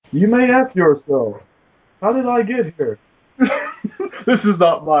You may ask yourself, how did I get here? This is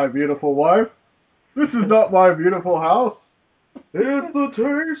not my beautiful wife. This is not my beautiful house. It's the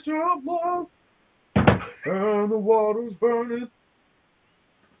taste of love, and the water's burning.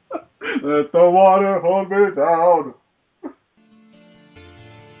 Let the water hold me down.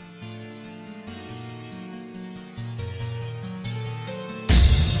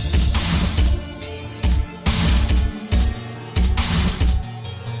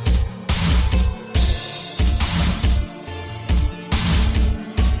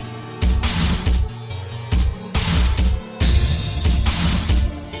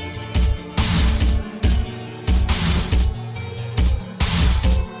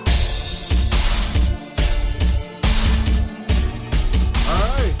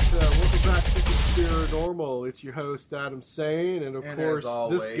 It's your host, Adam Sane, and course, as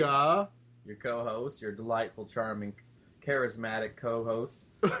always, this guy, your co-host, your delightful, charming, charismatic co-host,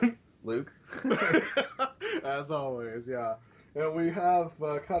 Luke. As always, yeah. And we have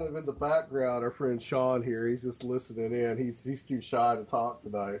kind of in the background our friend Sean here. He's just listening in. He's too shy to talk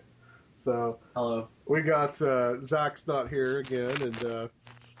tonight. So hello. We got Zach's not here again, and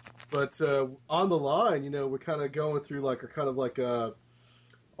but on the line, we're kind of going through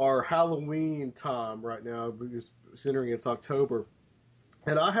our Halloween time right now, because considering it's October.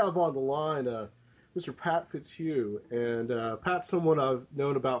 And I have on the line Mr. Pat Fitzhugh. And Pat's someone I've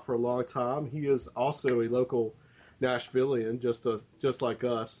known about for a long time. He is also a local Nashvilleian, just like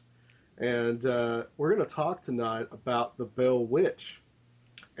us. And we're going to talk tonight about the Bell Witch,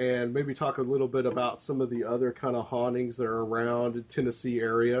 and maybe talk a little bit about some of the other kind of hauntings that are around the Tennessee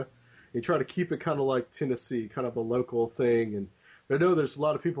area. And try to keep it kind of like Tennessee, kind of a local thing. And I know there's a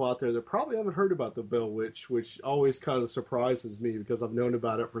lot of people out there that probably haven't heard about the Bell Witch, which always kind of surprises me because I've known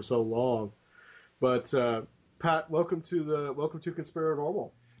about it for so long. But Pat, welcome to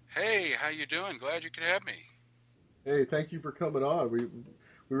Conspirinormal. Hey, how you doing? Glad you could have me. Hey, thank you for coming on. We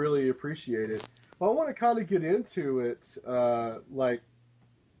really appreciate it. Well, I want to kind of get into it,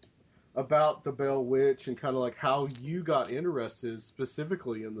 about the Bell Witch and kind of like how you got interested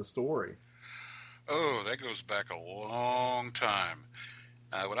specifically in the story. Oh, that goes back a long time.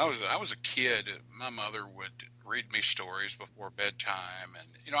 When I was a kid, my mother would read me stories before bedtime,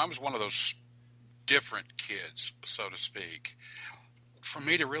 and I was one of those different kids, so to speak. For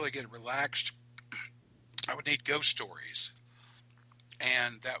me to really get relaxed, I would need ghost stories,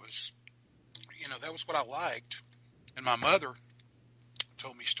 and that was what I liked. And my mother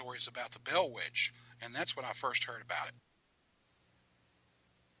told me stories about the Bell Witch, and that's when I first heard about it.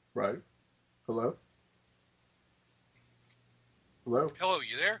 Right. Hello? Hello? Hello,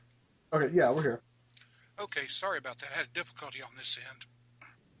 you there? Okay, yeah, we're here. Okay, sorry about that. I had difficulty on this end.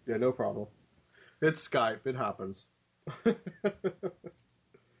 Yeah, no problem. It's Skype. It happens. Okay.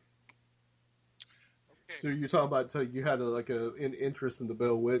 So you're talking about you had an interest in the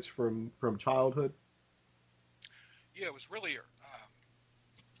Bell Witch from childhood? Yeah, it was really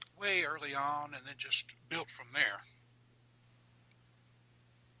way early on, and then just built from there.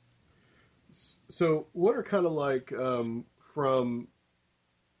 So what are kind of like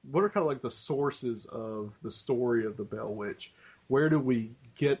the sources of the story of the Bell Witch? Where do we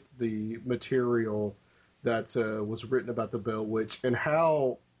get the material that was written about the Bell Witch, and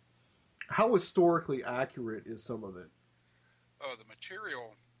how historically accurate is some of it? Oh, the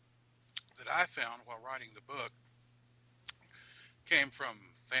material that I found while writing the book came from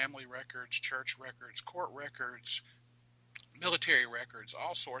family records, church records, court records, military records,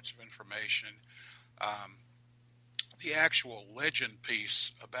 all sorts of information. The actual legend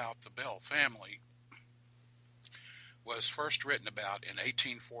piece about the Bell family was first written about in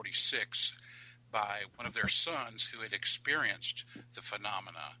 1846 by one of their sons who had experienced the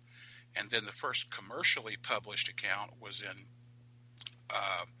phenomena. And then the first commercially published account was in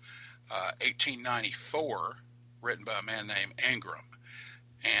 1894, written by a man named Ingram.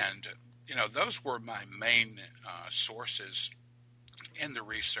 And, those were my main sources in the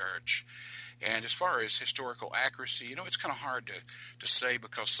research. And as far as historical accuracy, it's kind of hard to say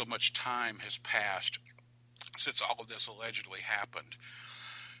because so much time has passed since all of this allegedly happened.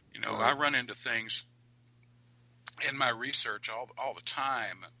 I run into things in my research all the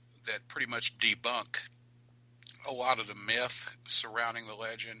time that pretty much debunk a lot of the myth surrounding the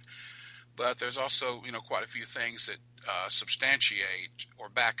legend. But there's also, quite a few things that substantiate or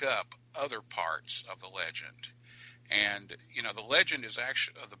back up other parts of the legend. And, the legend is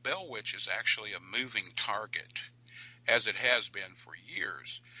actually, the Bell Witch is actually a moving target, as it has been for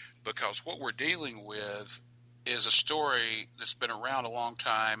years, because what we're dealing with is a story that's been around a long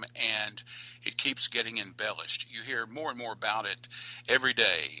time, and it keeps getting embellished. You hear more and more about it every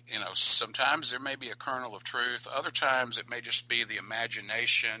day. You know, sometimes there may be a kernel of truth. Other times it may just be the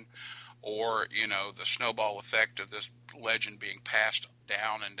imagination or, you know, the snowball effect of this legend being passed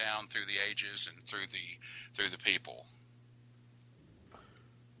down and down through the ages and through the people.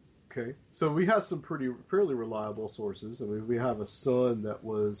 Okay, so we have some fairly reliable sources. I mean, we have a son that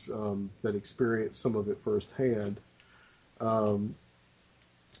was that experienced some of it firsthand. So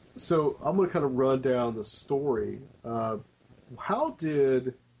I'm going to kind of run down the story. How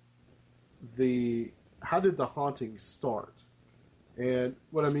did the haunting start? And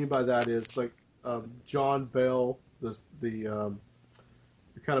what I mean by that is like John Bell, it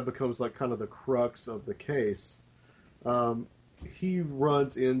kind of becomes like kind of the crux of the case. He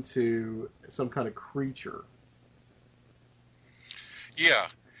runs into some kind of creature. Yeah.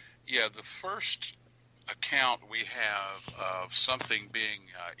 The first account we have of something being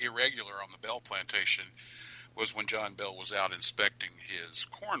irregular on the Bell plantation was when John Bell was out inspecting his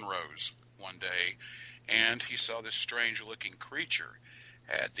corn rows one day, and he saw this strange-looking creature.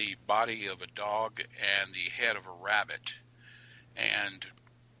 Had the body of a dog and the head of a rabbit. And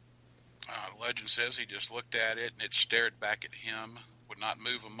legend says he just looked at it, and it stared back at him, would not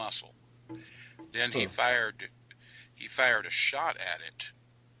move a muscle. Then he fired a shot at it,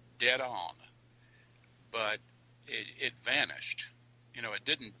 dead on, but it vanished. You know, it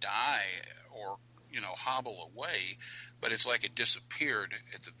didn't die or, you know, hobble away, but it's like it disappeared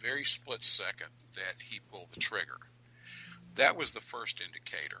at the very split second that he pulled the trigger. That was the first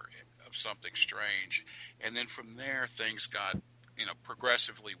indicator of something strange. And then from there, things got, you know,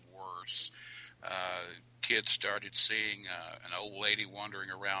 progressively worse. Kids started seeing an old lady wandering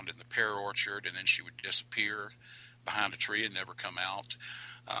around in the pear orchard, and then she would disappear behind a tree and never come out.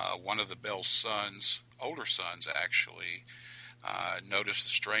 One of the Bell's sons, older sons actually, noticed a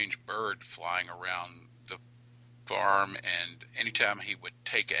strange bird flying around the farm, and anytime he would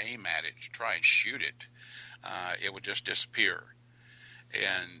take aim at it to try and shoot it, it would just disappear.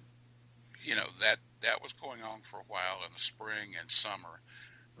 And, you know, that was going on for a while in the spring and summer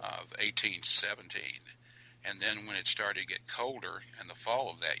of 1817. And then when it started to get colder in the fall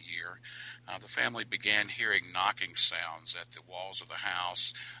of that year, the family began hearing knocking sounds at the walls of the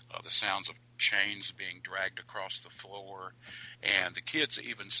house, the sounds of chains being dragged across the floor. And the kids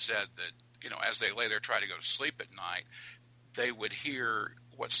even said that, you know, as they lay there trying to go to sleep at night, they would hear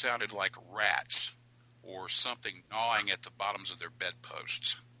what sounded like rats or something gnawing at the bottoms of their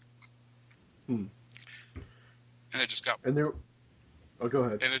bedposts. And it just got... And there... Oh, go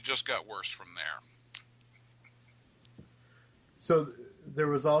ahead. And it just got worse from there. So there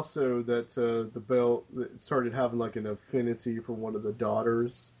was also that the Bell started having like an affinity for one of the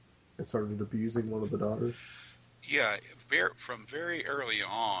daughters and started abusing one of the daughters. Yeah, from very early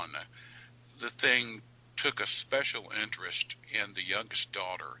on, the thing took a special interest in the youngest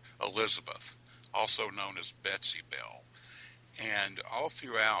daughter, Elizabeth, also known as Betsy Bell. And all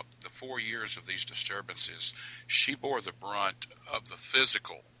throughout the 4 years of these disturbances, she bore the brunt of the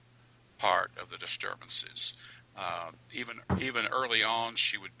physical part of the disturbances. Even early on,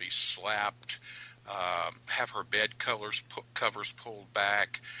 she would be slapped, have her bed covers pulled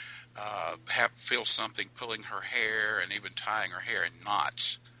back, feel something pulling her hair and even tying her hair in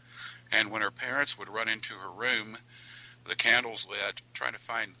knots. And when her parents would run into her room, the candles lit, trying to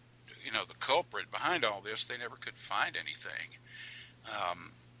find, you know, the culprit behind all this, they never could find anything.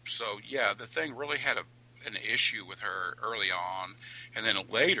 So yeah, the thing really had an issue with her early on, and then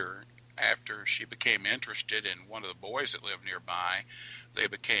later, after she became interested in one of the boys that lived nearby, they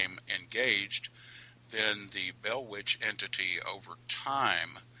became engaged. Then the Bell Witch entity, over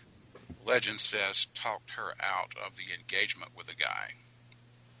time, legend says, talked her out of the engagement with the guy.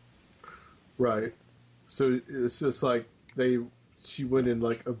 Right. So it's just like she went and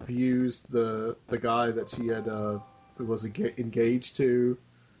like abused the guy that she had was engaged to,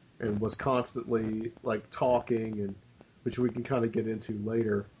 and was constantly like talking, and which we can kind of get into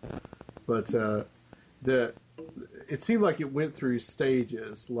later. But it seemed like it went through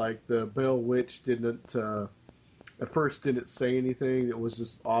stages. Like the Bell Witch didn't at first didn't say anything. It was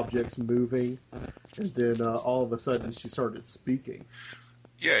just objects moving, and then all of a sudden she started speaking.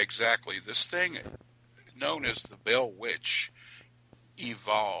 Yeah, exactly. This thing known as the Bell Witch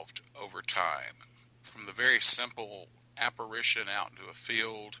evolved over time, from the very simple apparition out into a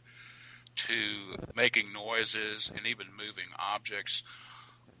field to making noises and even moving objects,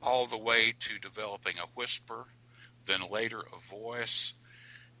 all the way to developing a whisper, then later a voice,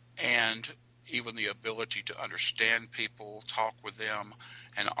 and even the ability to understand people, talk with them,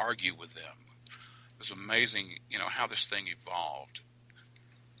 and argue with them. was amazing, how this thing evolved.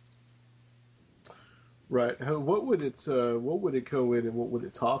 Right. What would it go in and what would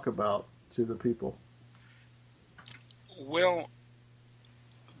it talk about to the people? Well,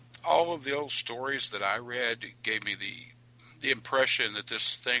 all of the old stories that I read gave me the impression that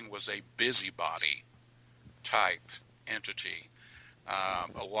this thing was a busybody type entity.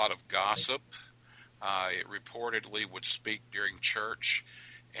 A lot of gossip. It reportedly would speak during church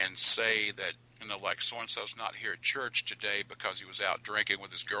and say that, like so-and-so's not here at church today because he was out drinking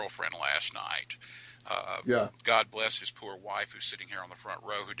with his girlfriend last night. Yeah. God bless his poor wife who's sitting here on the front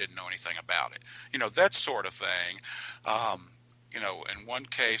row who didn't know anything about it. That sort of thing. In one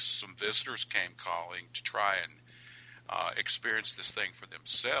case, some visitors came calling to try and experience this thing for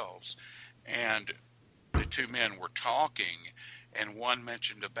themselves. And the two men were talking, and one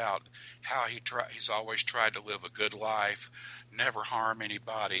mentioned about how he's always tried to live a good life, never harm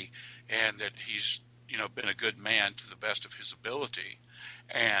anybody, and that he's been a good man to the best of his ability.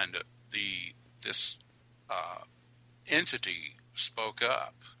 And this entity spoke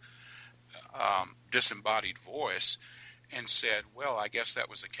up, disembodied voice, and said, "Well, I guess that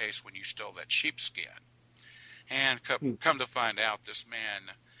was the case when you stole that sheepskin." And come to find out, this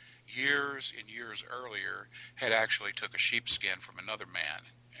man, years and years earlier, had actually took a sheepskin from another man,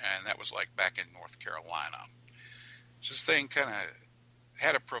 and that was like back in North Carolina. So this thing kind of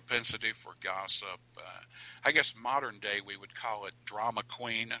had a propensity for gossip. I guess modern day we would call it drama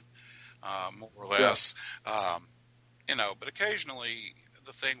queen, more or less. Yeah. But occasionally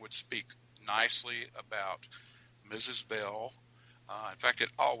the thing would speak nicely about Mrs. Bell. In fact, it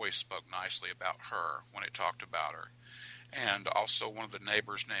always spoke nicely about her when it talked about her. And also one of the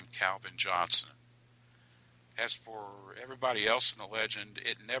neighbors named Calvin Johnson. As for everybody else in the legend,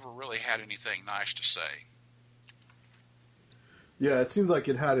 it never really had anything nice to say. Yeah, it seemed like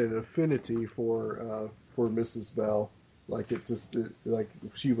it had an affinity for Mrs. Bell. Like like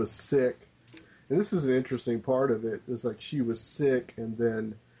she was sick. And this is an interesting part of it. It's like she was sick, and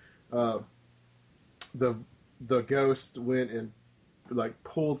then the ghost went and like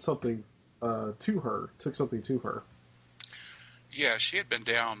pulled something to her, took something to her. Yeah, she had been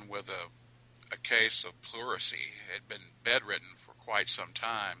down with a case of pleurisy, had been bedridden for quite some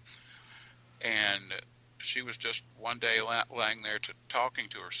time, and she was just one day laying there talking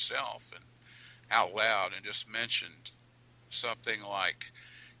to herself and out loud, and just mentioned something like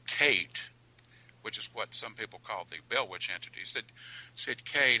Kate, which is what some people call the Bell Witch entity. Said,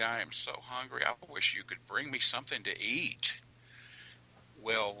 "Kate, I am so hungry. I wish you could bring me something to eat."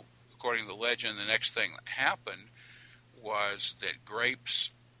 Well, according to the legend, the next thing that happened was that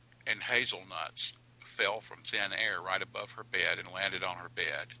grapes and hazelnuts fell from thin air right above her bed and landed on her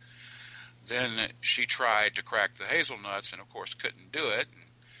bed. Then she tried to crack the hazelnuts and, of course, couldn't do it. And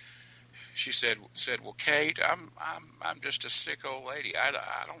she said, "Well, Kate, I'm just a sick old lady. I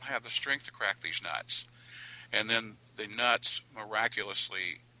don't have the strength to crack these nuts." And then the nuts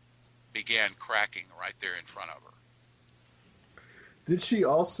miraculously began cracking right there in front of her. Did she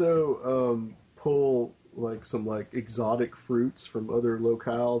also pull like some like exotic fruits from other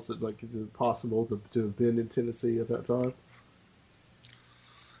locales that like is it possible to have been in Tennessee at that time?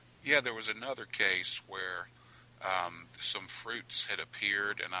 Yeah, there was another case where some fruits had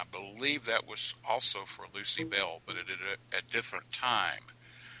appeared, and I believe that was also for Lucy Bell, but at a different time.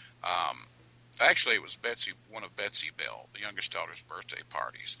 Actually, it was one of Betsy Bell, the youngest daughter's birthday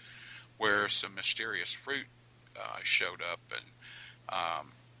parties, where some mysterious fruit showed up, and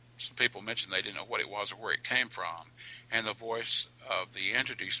some people mentioned they didn't know what it was or where it came from. And the voice of the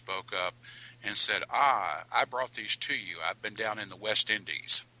entity spoke up and said, I brought these to you. I've been down in the West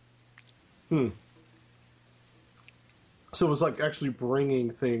Indies. So it was like actually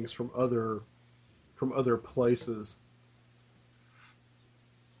bringing things from other places.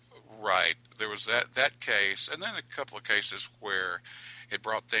 Right. There was that case, and then a couple of cases where it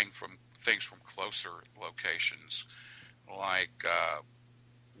brought things from closer locations, like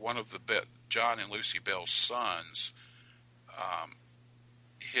one of the John and Lucy Bell's sons,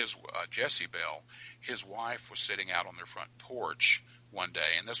 Jesse Bell, his wife was sitting out on their front porch one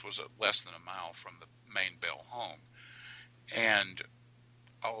day, and this was less than a mile from the main Bell home, and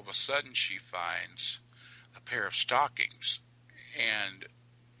all of a sudden she finds a pair of stockings, and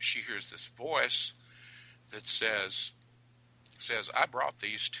she hears this voice that says, "I brought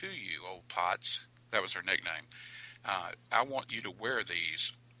these to you, old Potts." That was her nickname. "I want you to wear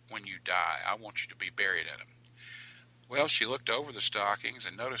these when you die. I want you to be buried in them." Well, she looked over the stockings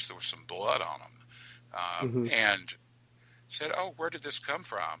and noticed there was some blood on them, and said, "Oh, where did this come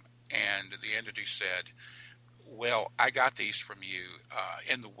from?" And the entity said, "Well, I got these from you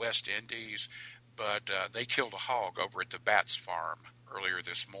in the West Indies, but they killed a hog over at the Bats farm earlier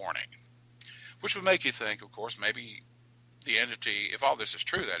this morning, which would make you think, of course, maybe the entity, if all this is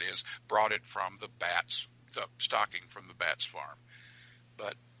true, that is, brought it from the Bats, the stocking from the Bats farm.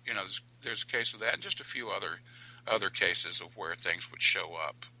 But, you know, there's a case of that and just a few other cases of where things would show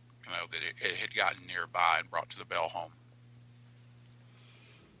up, you know, that it had gotten nearby and brought to the Bell home.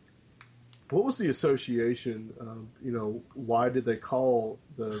 What was the association? Why did they call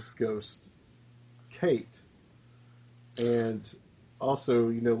the ghost Kate? And also,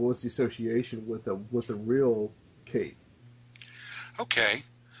 what was the association with the real Kate? Okay.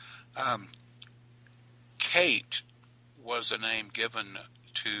 Kate was a name given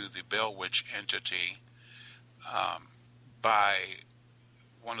to the Bell Witch entity by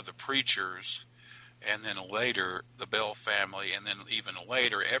one of the preachers, and then later the Bell family, and then even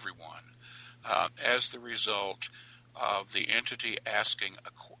later everyone, as the result of the entity answering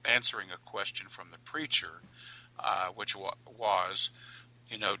a question from the preacher, which was,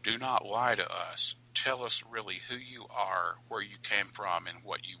 do not lie to us. Tell us really who you are, where you came from, and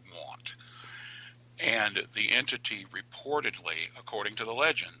what you want. And the entity reportedly, according to the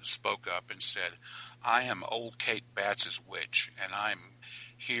legend, spoke up and said, I am old Kate Batts' witch, and I'm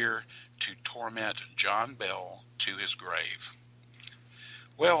here to torment John Bell to his grave.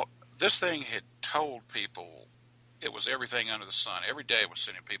 Well, this thing had told people it was everything under the sun. Every day it was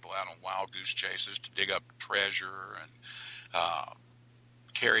sending people out on wild goose chases to dig up treasure and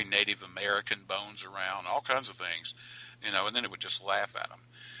carry Native American bones around, all kinds of things, and then it would just laugh at them.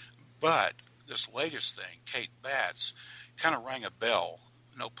 But this latest thing, Kate Batts, kind of rang a bell,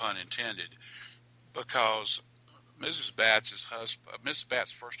 no pun intended, because Mrs. Batts' husband, Mrs.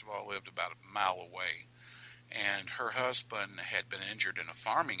 Batts, first of all, lived about a mile away, and her husband had been injured in a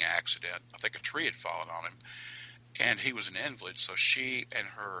farming accident. I think a tree had fallen on him, and he was an invalid, so she and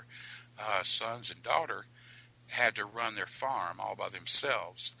her sons and daughter had to run their farm all by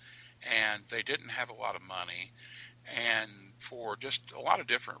themselves, and they didn't have a lot of money, and for just a lot of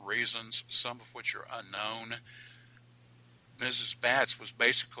different reasons, some of which are unknown, Mrs. Batts was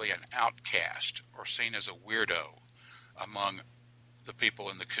basically an outcast or seen as a weirdo among the people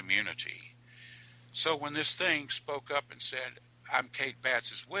in the community. So when this thing spoke up and said, I'm Kate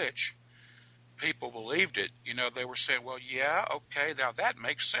Batts' witch, people believed it. They were saying, well, yeah, okay, now that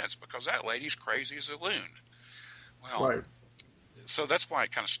makes sense because that lady's crazy as a loon. Well, right. So that's why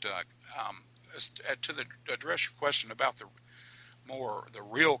it kind of stuck. To address your question about the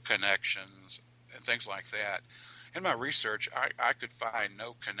real connections and things like that, in my research, I could find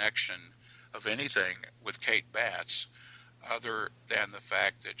no connection of anything with Kate Batts other than the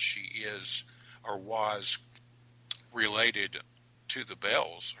fact that she is or was related to the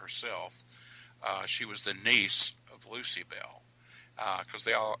Bells herself. She was the niece of Lucy Bell, because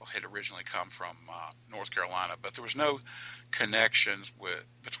they all had originally come from North Carolina, but there was no connections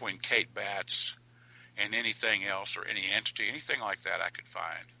between Kate Batts and anything else or any entity, anything like that I could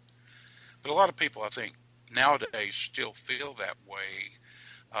find. But a lot of people, I think, nowadays still feel that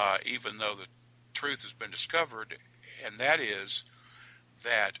way, even though the truth has been discovered, and that is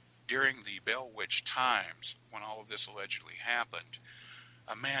that during the Bell Witch times, when all of this allegedly happened,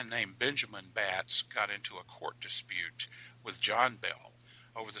 a man named Benjamin Batts got into a court dispute with John Bell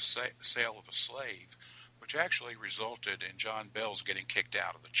over the sale of a slave, which actually resulted in John Bell's getting kicked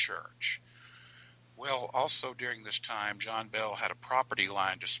out of the church. Well, also during this time, John Bell had a property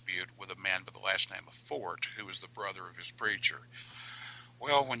line dispute with a man by the last name of Fort, who was the brother of his preacher.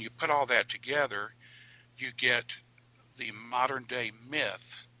 Well, when you put all that together, you get the modern-day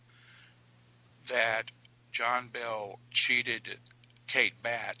myth that John Bell cheated Kate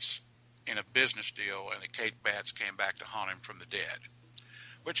Batts in a business deal, and that Kate Batts came back to haunt him from the dead,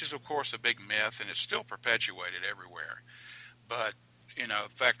 which is, of course, a big myth, and it's still perpetuated everywhere. But, the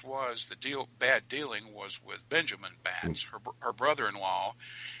fact was the bad dealing was with Benjamin Batts, her brother-in-law,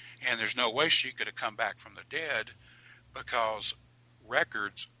 and there's no way she could have come back from the dead because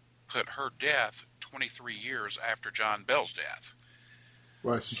records put her death 23 years after John Bell's death.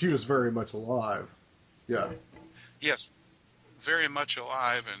 Right, so she was very much alive. Yeah. Yes, very much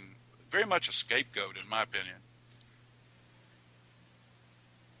alive and very much a scapegoat, in my opinion.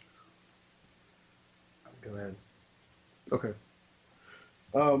 Go ahead. Okay.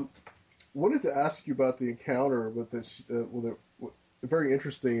 Wanted to ask you about the encounter with this, a very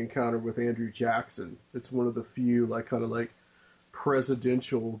interesting encounter with Andrew Jackson. It's one of the few, kind of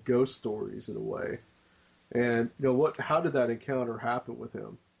presidential ghost stories in a way. And, how did that encounter happen with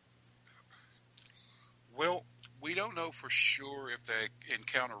him? Well, we don't know for sure if the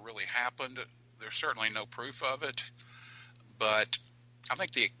encounter really happened. There's certainly no proof of it. But I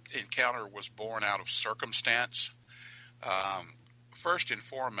think the encounter was born out of circumstance. First and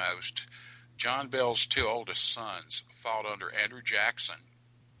foremost, John Bell's two oldest sons fought under Andrew Jackson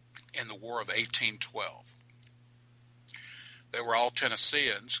in the War of 1812. They were all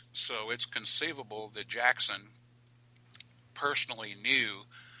Tennesseans, so it's conceivable that Jackson personally knew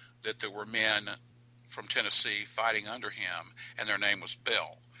that there were men from Tennessee fighting under him, and their name was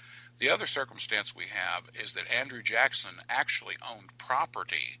Bell. The other circumstance we have is that Andrew Jackson actually owned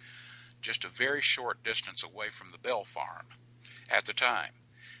property just a very short distance away from the Bell farm at the time.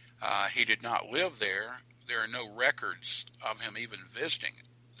 He did not live there. There are no records of him even visiting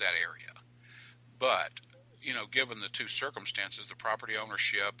that area. But, given the two circumstances, the property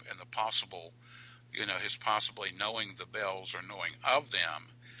ownership and the possible, his possibly knowing the Bells or knowing of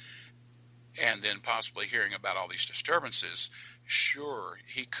them, and then possibly hearing about all these disturbances, sure,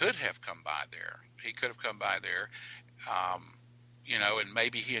 he could have come by there. And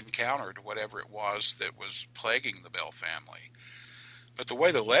maybe he encountered whatever it was that was plaguing the Bell family. But the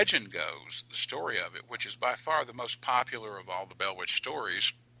way the legend goes, the story of it, which is by far the most popular of all the Bell Witch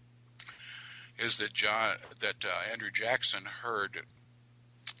stories, is that Andrew Jackson heard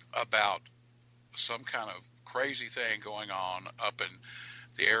about some kind of crazy thing going on up in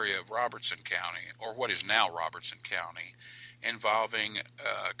the area of Robertson County, or what is now Robertson County, involving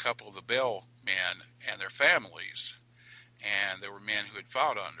a couple of the Bell men and their families. And there were men who had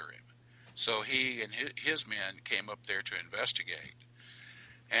fought under him. So he and his men came up there to investigate.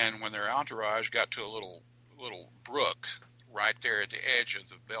 And when their entourage got to a little brook right there at the edge of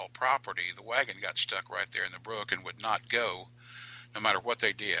the Bell property, the wagon got stuck right there in the brook and would not go no matter what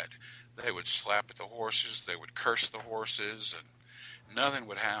they did. They would slap at the horses, they would curse the horses, and nothing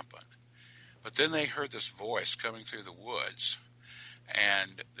would happen. But then they heard this voice coming through the woods,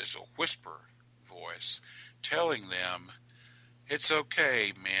 and there's a whisper voice telling them, "It's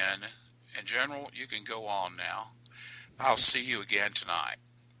okay, men. And General, you can go on now. I'll see you again tonight."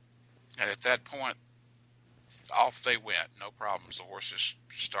 And at that point, off they went, no problems. The horses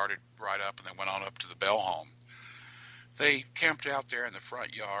started right up, and they went on up to the Bell home. They camped out there in the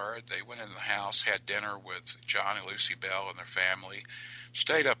front yard. They went in the house, had dinner with John and Lucy Bell and their family,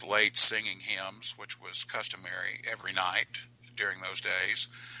 stayed up late singing hymns, which was customary every night during those days.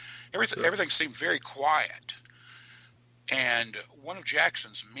 Everything seemed very quiet. And one of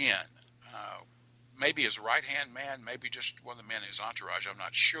Jackson's men, maybe his right-hand man, maybe just one of the men in his entourage, I'm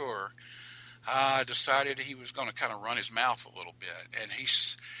not sure, decided he was going to kind of run his mouth a little bit. And he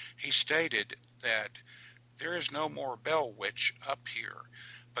stated that there is no more Bell Witch up here,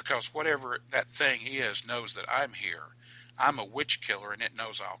 because whatever that thing is knows that I'm here. I'm a witch killer, and it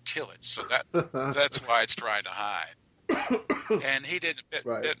knows I'll kill it. So that's why it's trying to hide. And he didn't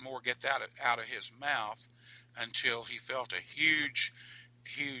a bit more get that out of his mouth until he felt a huge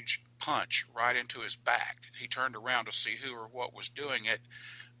punch right into his back. He turned around to see who or what was doing it.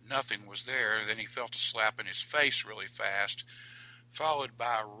 Nothing was there. Then he felt a slap in his face really fast, followed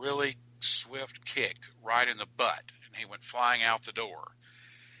by a really swift kick right in the butt, and he went flying out the door.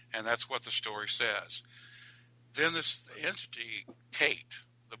 And that's what the story says. Then this entity, Kate,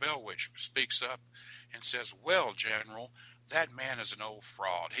 the Bell Witch, speaks up and says, "Well, General, that man is an old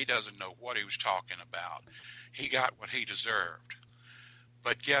fraud. He doesn't know what he was talking about. He got what he deserved.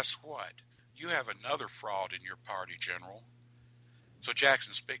 But guess what? You have another fraud in your party, General." So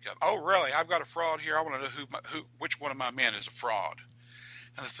Jackson speak up. "Oh, really? I've got a fraud here. I want to know which one of my men is a fraud."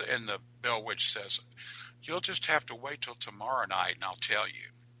 And the Bell Witch says, "You'll just have to wait till tomorrow night, and I'll tell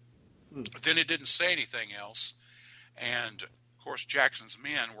you." But then it didn't say anything else. And, of course, Jackson's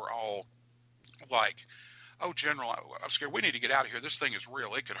men were all like, "Oh, General, I'm scared. We need to get out of here. This thing is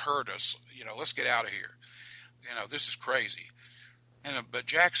real. It could hurt us. Let's get out of here. This is crazy." But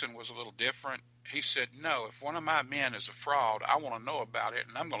Jackson was a little different. He said, "No, if one of my men is a fraud, I want to know about it,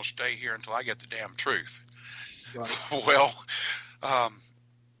 and I'm going to stay here until I get the damn truth." Right. Well,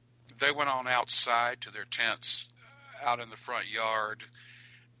 they went on outside to their tents out in the front yard,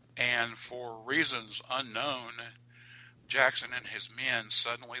 and for reasons unknown, Jackson and his men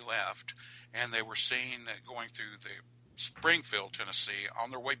suddenly left, and they were seen going through the Springfield, Tennessee,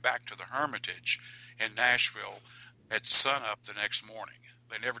 on their way back to the Hermitage in Nashville at sunup the next morning.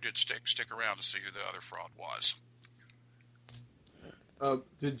 They never did stick around to see who the other fraud was.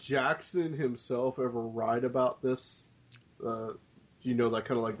 Did Jackson himself ever write about this? Do you know that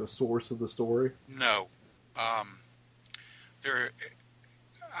kind of like the source of the story? No. I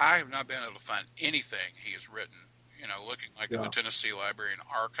have not been able to find anything he has written, looking like at the Tennessee Library and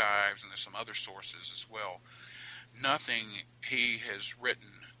Archives, and there's some other sources as well. Nothing he has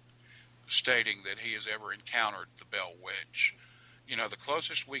written stating that he has ever encountered the Bell Witch. the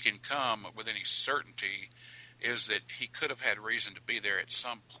closest we can come with any certainty is that he could have had reason to be there at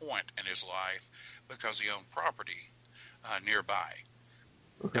some point in his life because he owned property nearby.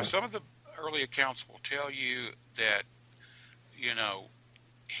 Okay. Now, some of the early accounts will tell you that,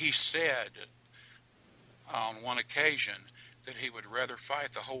 he said on one occasion that he would rather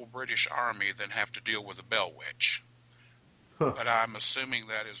fight the whole British Army than have to deal with a Bell Witch. Huh. But I'm assuming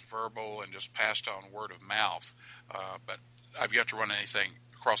that is verbal and just passed on word of mouth. But I've yet to run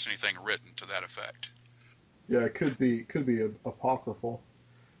across anything written to that effect. Yeah, it could be apocryphal.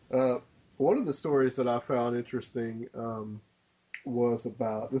 One of the stories that I found interesting was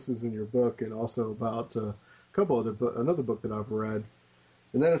about, this is in your book, and also about another book that I've read,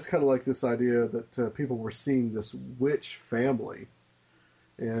 and that is kind of like this idea that people were seeing this witch family,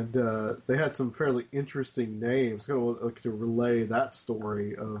 and they had some fairly interesting names. Kind of like to relay that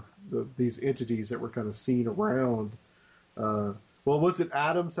story of these entities that were kind of seen around. Well, was it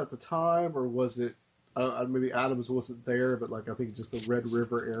Adams at the time, or was it maybe Adams wasn't there, but I think just the Red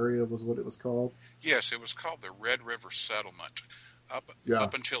River area was what it was called? Yes, it was called the Red River Settlement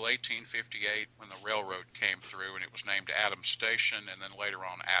up until 1858 when the railroad came through, and it was named Adams Station, and then later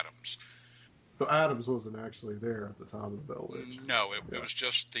on Adams. So Adams wasn't actually there at the time of the Bell Witch. No, it was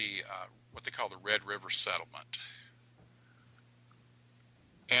just the what they call the Red River Settlement.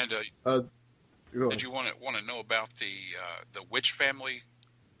 And did you want to know about the witch family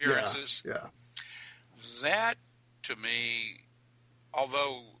appearances? Yeah. That, to me,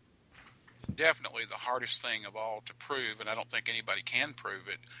 although definitely the hardest thing of all to prove, and I don't think anybody can prove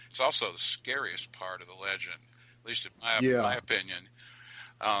it, it's also the scariest part of the legend, at least in my opinion.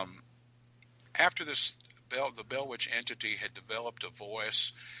 After the Bell Witch entity had developed a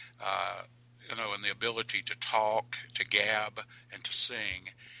voice, and the ability to talk, to gab, and to sing,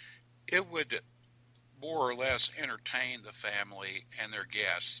 it would more or less entertain the family and their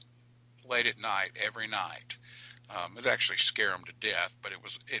guests late at night, every night. It actually scared them to death, but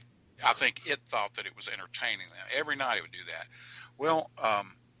I think it thought that it was entertaining them. Every night it would do that. Well,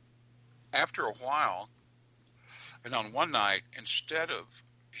 after a while, and on one night, instead of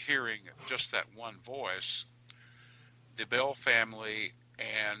hearing just that one voice, the Bell family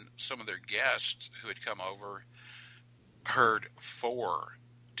and some of their guests who had come over heard 4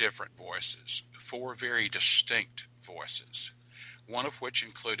 different voices, 4 very distinct voices, one of which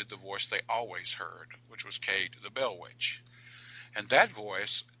included the voice they always heard, which was Kate the Bell Witch. And that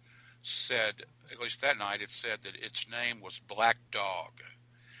voice said, at least that night, it said that its name was Black Dog.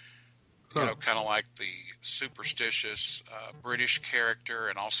 Kind of like the superstitious British character,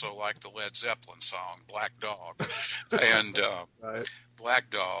 and also like the Led Zeppelin song, Black Dog. And Right. Black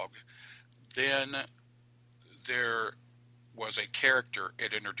Dog. Then there was a character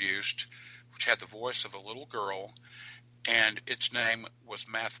it introduced, which had the voice of a little girl, and its name was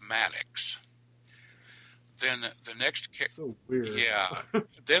Mathematics. Then the next So weird. Yeah.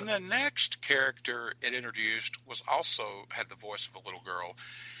 Then the next character it introduced had the voice of a little girl.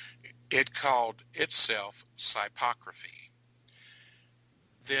 It called itself Psypocryphy.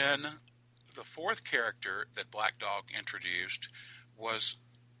 Then the 4th character that Black Dog introduced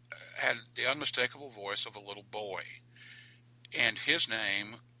had the unmistakable voice of a little boy, and his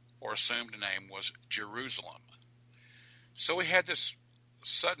name, or assumed name, was Jerusalem. So we had this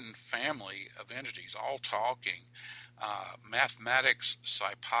sudden family of entities all talking: Mathematics,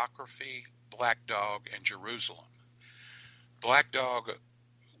 Psypocryphy, Black Dog, and Jerusalem. Black Dog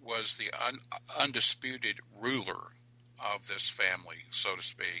was the undisputed ruler of this family, so to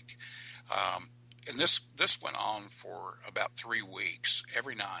speak. And this went on for about 3 weeks,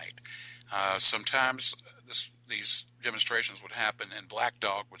 every night. Sometimes these demonstrations would happen, and Black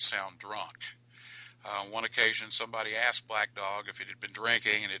Dog would sound drunk. On one occasion, somebody asked Black Dog if it had been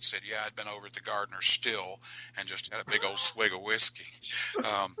drinking, and it said, "Yeah, I'd been over at the Gardener's Still and just had a big old swig of whiskey."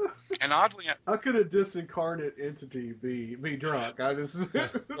 And oddly, how could a disincarnate entity be drunk?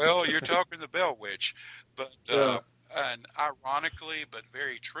 Well, you're talking the Bell Witch, but and ironically, but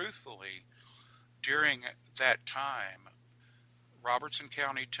very truthfully, during that time, Robertson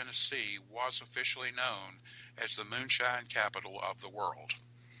County, Tennessee, was officially known as the moonshine capital of the world.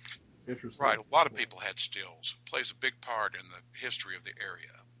 Interesting. Right, a lot of people had stills. It plays a big part in the history of the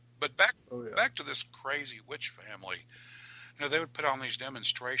area. But back to this crazy witch family. They would put on these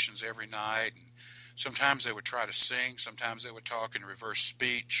demonstrations every night, and sometimes they would try to sing, sometimes they would talk in reverse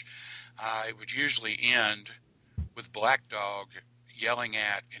speech. It would usually end with Black Dog yelling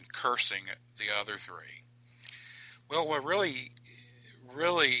at and cursing the other 3. Well, what really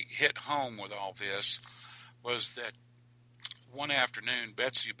hit home with all this was that one afternoon,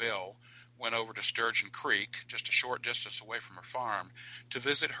 Betsy Bell went over to Sturgeon Creek, just a short distance away from her farm, to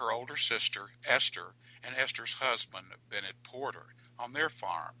visit her older sister, Esther, and Esther's husband, Bennett Porter, on their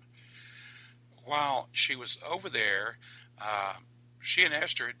farm. While she was over there, she and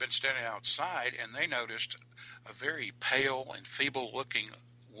Esther had been standing outside, and they noticed a very pale and feeble-looking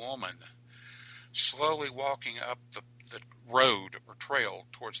woman slowly walking up the road or trail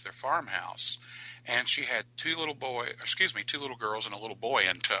towards their farmhouse, and she had two little girls and a little boy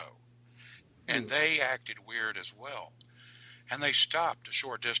in tow, and they acted weird as well. And they stopped a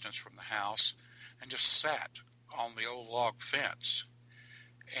short distance from the house and just sat on the old log fence,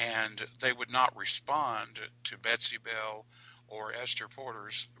 and they would not respond to Betsy Bell or Esther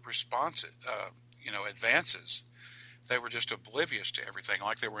Porter's advances. They were just oblivious to everything,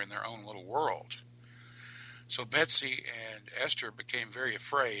 like they were in their own little world. So Betsy and Esther became very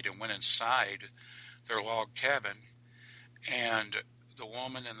afraid and went inside their log cabin, and the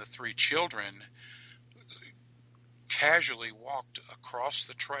woman and the three children casually walked across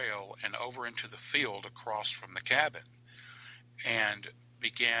the trail and over into the field across from the cabin and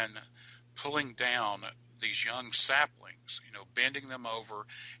began pulling down these young saplings, bending them over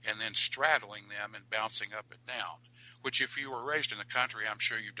and then straddling them and bouncing up and down, which if you were raised in the country, I'm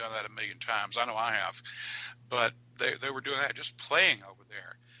sure you've done that a million times. I know I have. But they were doing that, just playing over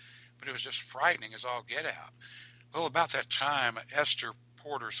there. But it was just frightening as all get out. Well, about that time, Esther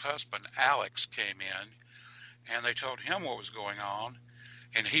Porter's husband, Alex, came in, and they told him what was going on,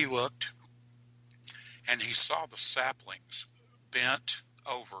 and he looked, and he saw the saplings bent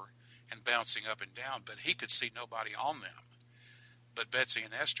over and bouncing up and down, but he could see nobody on them. But Betsy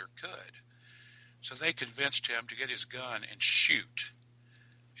and Esther could. So they convinced him to get his gun and shoot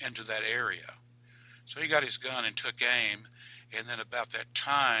into that area. So he got his gun and took aim, and then about that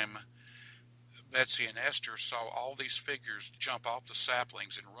time, Betsy and Esther saw all these figures jump off the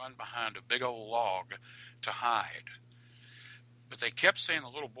saplings and run behind a big old log to hide. But they kept seeing the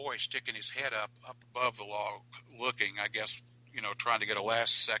little boy sticking his head up above the log, looking, I guess, trying to get a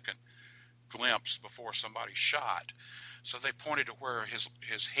last-second glimpse before somebody shot. So they pointed to where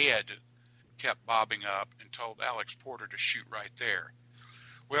his head kept bobbing up and told Alex Porter to shoot right there.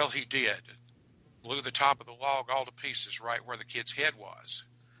 Well, he did. Blew the top of the log all to pieces right where the kid's head was.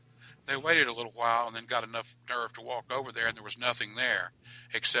 They waited a little while and then got enough nerve to walk over there, and there was nothing there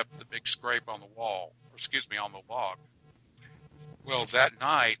except the big scrape on the on the log. Well, that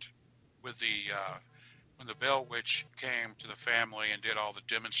night, when the Bell Witch came to the family and did all the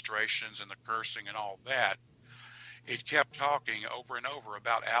demonstrations and the cursing and all that, it kept talking over and over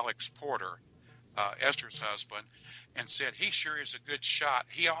about Alex Porter, Esther's husband, and said he sure is a good shot.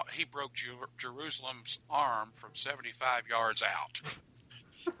 He broke Jerusalem's arm from 75 yards out.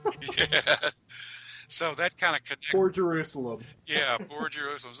 Yeah. So that kind of connects. Poor Jerusalem. Yeah, poor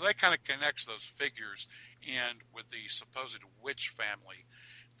Jerusalem. So that kind of connects those figures in with the supposed witch family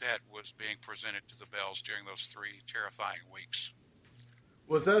that was being presented to the Bells during those 3 terrifying weeks.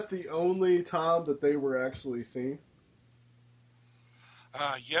 Was that the only time that they were actually seen?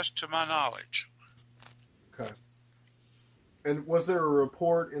 Yes, to my knowledge. Okay. And was there a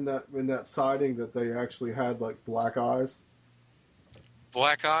report in that sighting that they actually had like black eyes?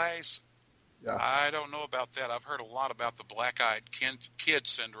 Black eyes? Yeah. I don't know about that. I've heard a lot about the black-eyed kid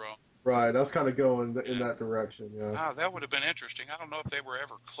syndrome. Right, I was kind of going in that direction, yeah. That would have been interesting. I don't know if they were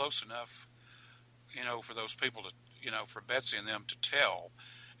ever close enough, for those people to, for Betsy and them to tell.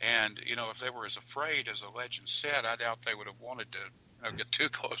 And, if they were as afraid as the legend said, I doubt they would have wanted to get too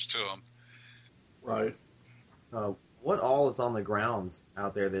close to them. Right. What all is on the grounds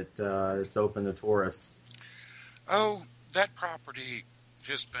out there that is open to tourists? Oh, that property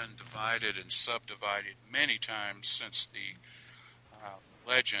has been divided and subdivided many times since the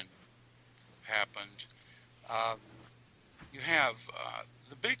legend happened. You have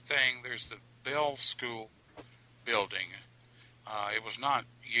the big thing, there's the Bell School building. It was not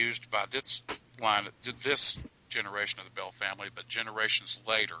used by this generation of the Bell family, but generations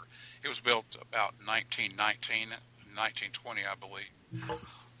later. It was built about 1919, 1920, I believe.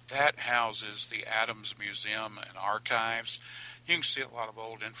 That houses the Adams Museum and Archives. You can see a lot of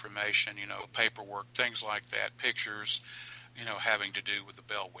old information, paperwork, things like that, pictures, having to do with the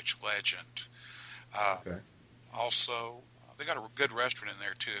Bell Witch legend. Okay. Also, they got a good restaurant in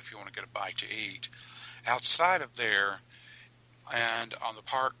there, too, if you want to get a bite to eat. Outside of there and on the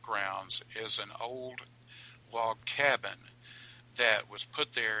park grounds is an old log cabin that was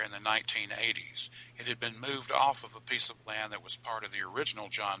put there in the 1980s. It had been moved off of a piece of land that was part of the original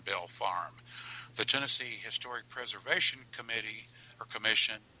John Bell farm. The Tennessee Historic Preservation Committee or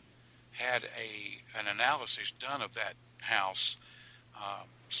Commission had an analysis done of that house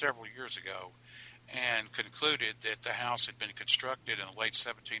several years ago and concluded that the house had been constructed in the late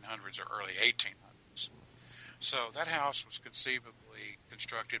 1700s or early 1800s. So that house was conceivably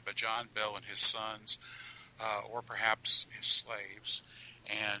constructed by John Bell and his sons, or perhaps his slaves.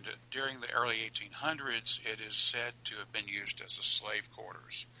 And during the early 1800s, it is said to have been used as a slave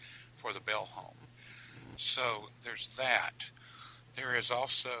quarters for the Bell home. So there's that. There's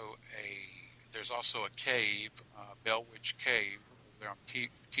also a cave, Bellwitch Cave, there on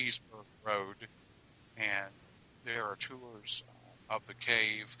Keysburg Road, and there are tours of the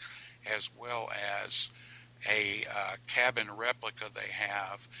cave as well as a cabin replica they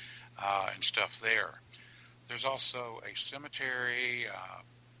have and stuff there. There's also a cemetery.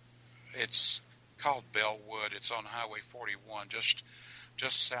 It's called Bellwood. It's on Highway 41, just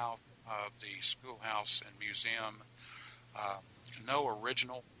south of the schoolhouse and museum. No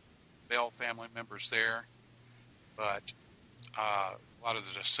original Bell family members there, but a lot of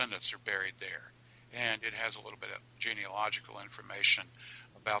the descendants are buried there. And it has a little bit of genealogical information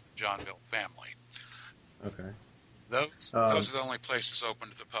about the John Bell family. Okay. Those are the only places open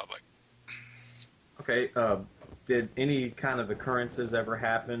to the public. Okay. Did any kind of occurrences ever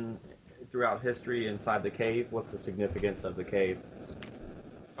happen throughout history inside the cave? What's the significance of the cave?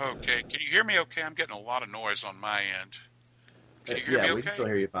 Okay. Can you hear me okay? I'm getting a lot of noise on my end. Can you hear me okay? Yeah, we can still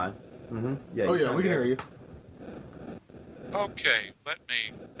hear you fine. Mm-hmm. Yeah, Oh, yeah, we can hear you. Okay.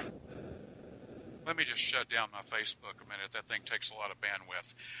 Let me just shut down my Facebook a minute. That thing takes a lot of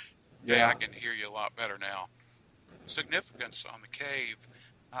bandwidth. Yeah, I can hear you a lot better now. Significance on the cave.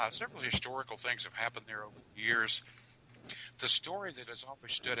 Several historical things have happened there over the years. The story that has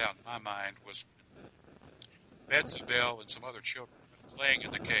always stood out in my mind was Betsy Bell and some other children playing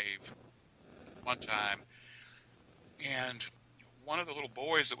in the cave one time, and one of the little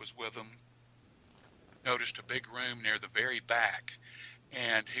boys that was with them noticed a big room near the very back,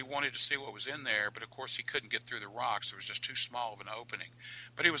 and he wanted to see what was in there, but of course he couldn't get through the rocks. There was just too small of an opening.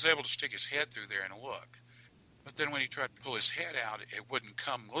 But he was able to stick his head through there and look. But then when he tried to pull his head out, it wouldn't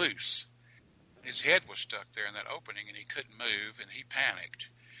come loose. His head was stuck there in that opening, and he couldn't move, and he panicked.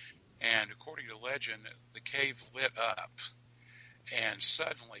 And according to legend, the cave lit up, and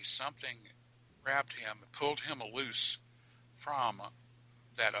suddenly something grabbed him, pulled him loose from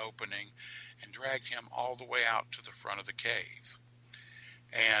that opening, and dragged him all the way out to the front of the cave.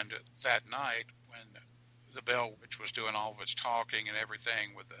 And that night, when the Bell Witch was doing all of its talking and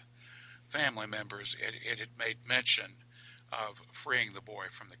everything with the family members, it had made mention of freeing the boy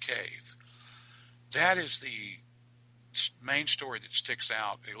from the cave. That is the main story that sticks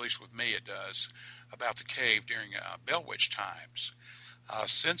out, at least with me it does, about the cave during Bell Witch times.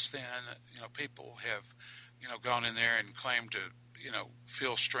 Since then, people have, gone in there and claimed to,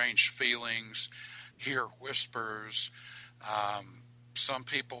 feel strange feelings, hear whispers. Some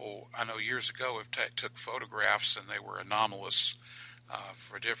people, I know years ago, have took photographs, and they were anomalous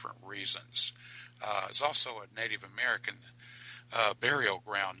for different reasons. There's also a Native American burial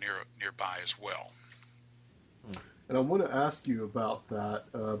ground nearby as well. And I want to ask you about that,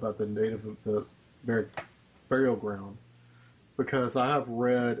 about the burial ground, because I have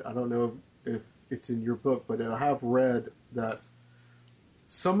read, I don't know if it's in your book, but I have read that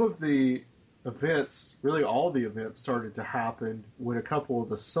some of the events, really all the events, started to happen when a couple of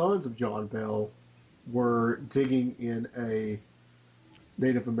the sons of John Bell were digging in a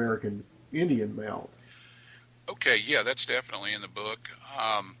Native American Indian mound. Okay, yeah, that's definitely in the book.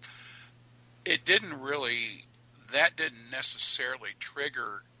 That didn't necessarily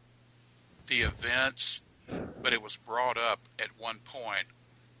trigger the events, but it was brought up at one point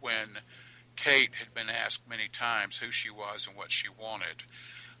when Kate had been asked many times who she was and what she wanted.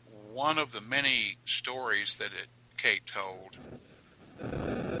 One of the many stories that Kate told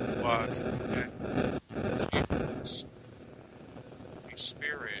was that she was a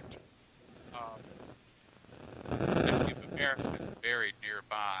spirit of Native American buried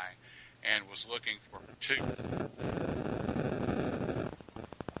nearby and was looking for her tooth.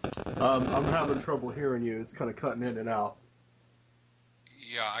 I'm having trouble hearing you. It's kind of cutting in and out.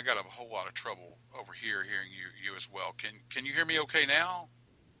 Yeah, I got a whole lot of trouble over here hearing you as well. Can you hear me okay now?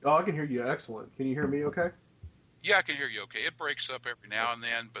 Oh, I can hear you excellent. Can you hear me okay? Yeah, I can hear you okay. It breaks up every now and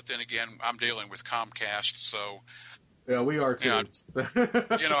then, but then again, I'm dealing with Comcast, so... Yeah, we are too.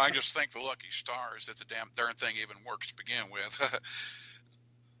 I just thank the lucky stars that the darn thing even works to begin with.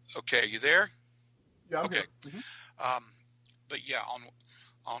 Okay, you there? Yeah, okay. Mm-hmm. But yeah,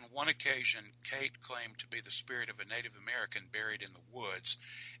 on one occasion, Kate claimed to be the spirit of a Native American buried in the woods,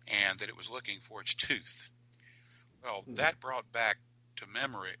 and that it was looking for its tooth. Well, that brought back from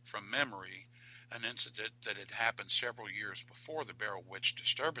memory an incident that had happened several years before the Beryl Witch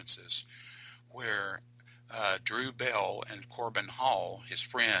disturbances, where Drew Bell and Corbin Hall, his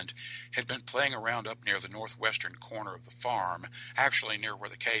friend, had been playing around up near the northwestern corner of the farm, actually near where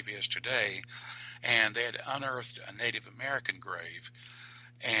the cave is today, and they had unearthed a Native American grave,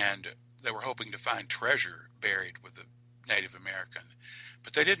 and they were hoping to find treasure buried with the Native American.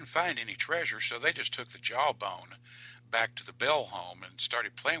 But they didn't find any treasure, so they just took the jawbone back to the Bell home and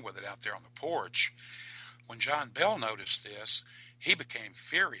started playing with it out there on the porch. When John Bell noticed this, he became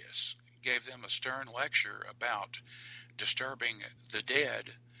furious, gave them a stern lecture about disturbing the dead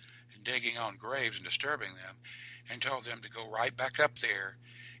and digging on graves and disturbing them, and told them to go right back up there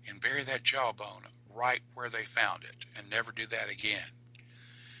and bury that jawbone right where they found it and never do that again.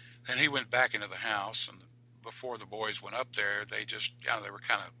 Then he went back into the house, and before the boys went up there, they were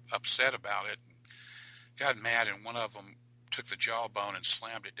kind of upset about it, and got mad, and one of them took the jawbone and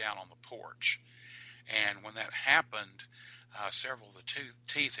slammed it down on the porch. And when that happened, several of the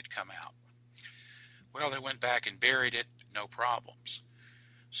teeth had come out. Well, they went back and buried it, no problems.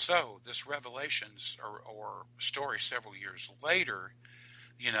 So this revelation or story several years later,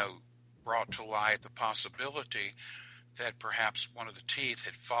 brought to light the possibility that perhaps one of the teeth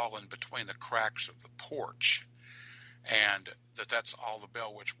had fallen between the cracks of the porch, and that's all the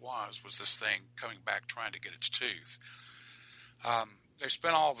Bell Witch was this thing coming back trying to get its tooth. They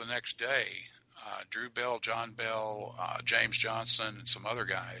spent all the next day, Drew Bell, John Bell, James Johnson, and some other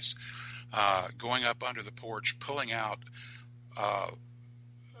guys, going up under the porch, pulling out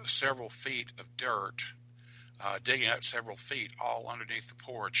several feet of dirt, digging out several feet all underneath the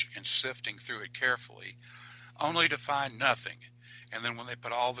porch and sifting through it carefully, only to find nothing. And then when they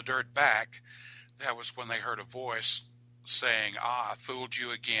put all the dirt back, that was when they heard a voice saying, "Ah, I fooled you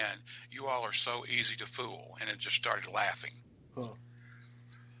again. You all are so easy to fool." And it just started laughing. Huh.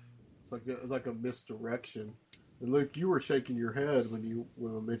 It's like a misdirection. And Luke, you were shaking your head when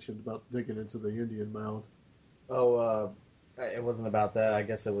I mentioned about digging into the Indian mound. Oh, it wasn't about that. I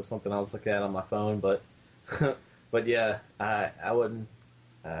guess it was something I was looking at on my phone, but but yeah, I wouldn't.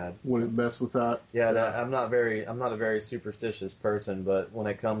 Wouldn't mess with that. Yeah, I'm not a very superstitious person, but when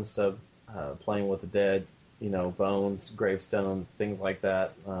it comes to playing with the dead, bones, gravestones, things like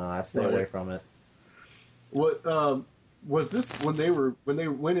that, I stay away from it. What was this when they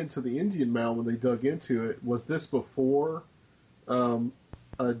went into the Indian mound, when they dug into it? Was this before John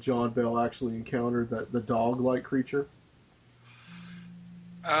Bell actually encountered the dog-like creature?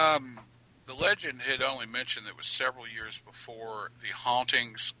 The legend had only mentioned that it was several years before the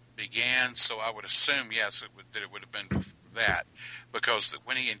hauntings began, so I would assume, yes, that it would have been that, because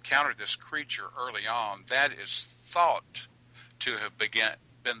when he encountered this creature early on, that is thought to have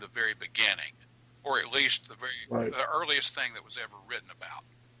been the very beginning, or at least the earliest thing that was ever written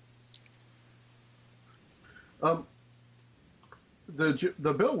about.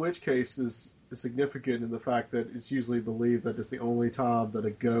 The Bell Witch case is significant in the fact that it's usually believed that it's the only time that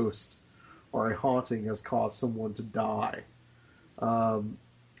a ghost or a haunting has caused someone to die.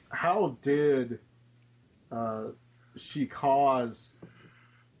 How did she cause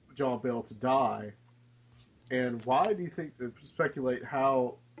John Bell to die? And why do you think, to speculate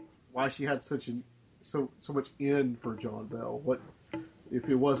why she had so much in for John Bell? What if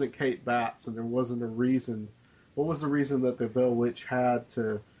it wasn't Kate Batts and there wasn't a reason? What was the reason that the Bell Witch had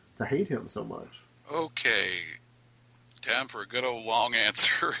to hate him so much? Okay, time for a good old long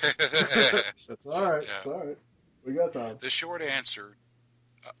answer. That's all right. Yeah. That's all right. We got time. The short answer,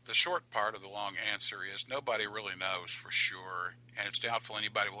 the short part of the long answer is nobody really knows for sure, and it's doubtful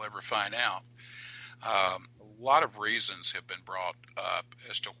anybody will ever find out. A lot of reasons have been brought up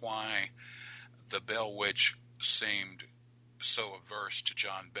as to why the Bell Witch seemed so averse to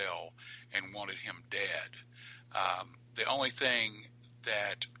John Bell and wanted him dead. The only thing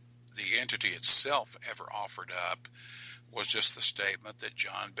that the entity itself ever offered up was just the statement that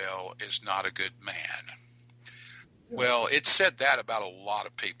John Bell is not a good man. Well, it said that about a lot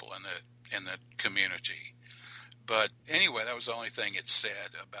of people in the community. But anyway, that was the only thing it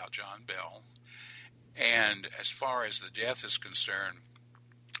said about John Bell. And as far as the death is concerned,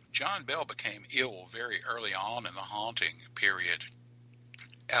 John Bell became ill very early on in the haunting period.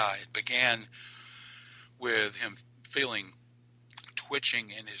 It began with him feeling twitching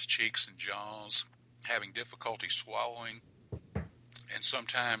in his cheeks and jaws, having difficulty swallowing, and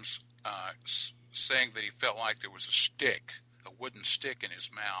sometimes saying that he felt like there was a wooden stick in his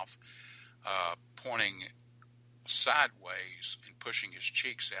mouth, pointing sideways and pushing his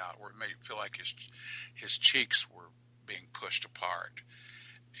cheeks out, where it made it feel like his cheeks were being pushed apart.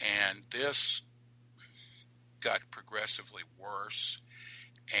 And this got progressively worse,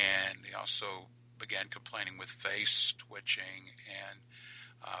 and he also began complaining with face twitching and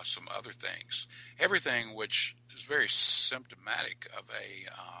some other things. Everything which is very symptomatic of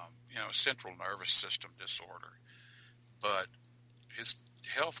a central nervous system disorder. But his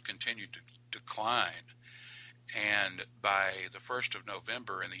health continued to decline, and by the 1st of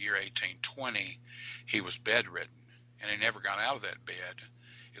November in the year 1820, he was bedridden, and he never got out of that bed,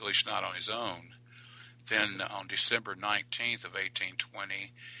 at least not on his own. Then on December 19th of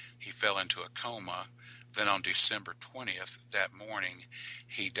 1820, he fell into a coma. Then on December 20th, that morning,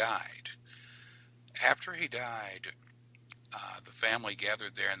 he died. After he died, the family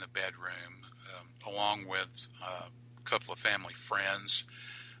gathered there in the bedroom, along with a couple of family friends,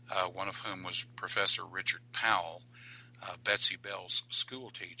 one of whom was Professor Richard Powell, Betsy Bell's school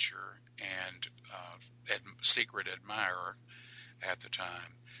teacher and secret admirer at the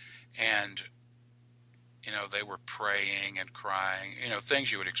time. And they were praying and crying,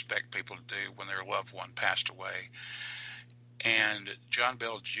 things you would expect people to do when their loved one passed away. And John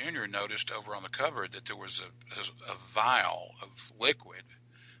Bell Jr. noticed over on the cupboard that there was a vial of liquid,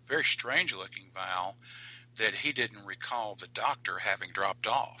 very strange-looking vial, that he didn't recall the doctor having dropped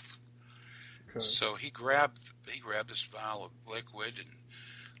off. Okay. So he grabbed this vial of liquid and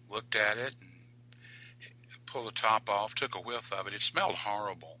looked at it and pulled the top off, took a whiff of it. It smelled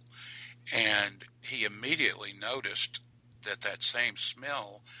horrible. And he immediately noticed that same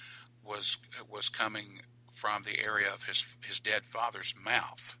smell was coming from the area of his dead father's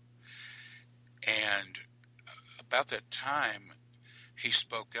mouth. And about that time, he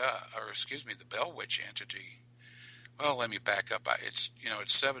spoke up, the Bell Witch entity. Well, let me back up. It's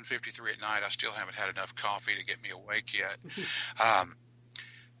 7:53 at night. I still haven't had enough coffee to get me awake yet.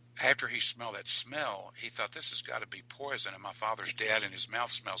 After he smelled that smell, he thought, this has got to be poison, and my father's dead, and his mouth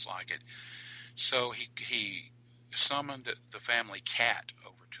smells like it. So he summoned the family cat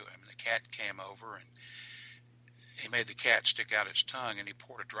over to him, and the cat came over, and he made the cat stick out its tongue, and he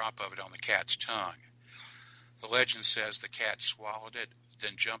poured a drop of it on the cat's tongue. The legend says the cat swallowed it,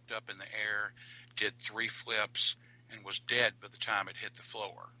 then jumped up in the air, did 3 flips, and was dead by the time it hit the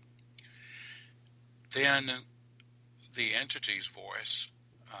floor. Then the entity's voice,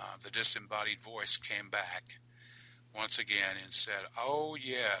 the disembodied voice, came back once again and said, "Oh,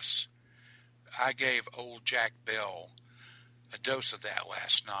 yes, I gave old Jack Bell a dose of that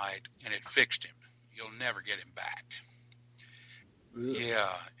last night, and it fixed him. You'll never get him back." Ugh.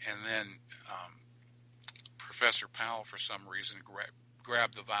 Yeah, and then Professor Powell, for some reason,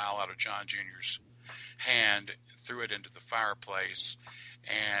 grabbed the vial out of John Jr.'s hand, threw it into the fireplace,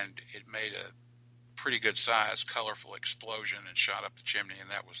 and it made a pretty good-sized, colorful explosion and shot up the chimney,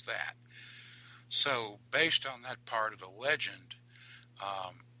 and that was that. So, based on that part of the legend,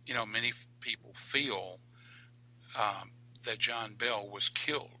 many people feel that John Bell was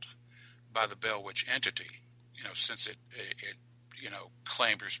killed by the Bell Witch entity, since it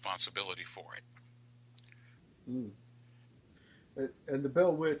claimed responsibility for it. Mm. And the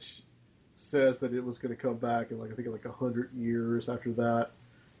Bell Witch says that it was going to come back in 100 years after that.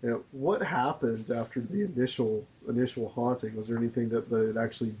 What happened after the initial haunting? Was there anything that it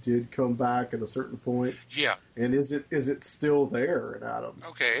actually did come back at a certain point? Yeah. And is it still there in Adams?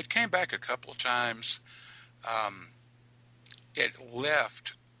 Okay, it came back a couple of times. It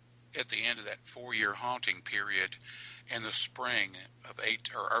left at the end of that 4-year haunting period in the spring of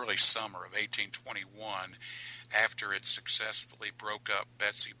early summer of 1821, after it successfully broke up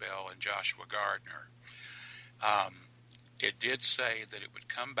Betsy Bell and Joshua Gardner. It did say that it would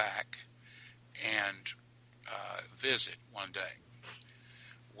come back and visit one day.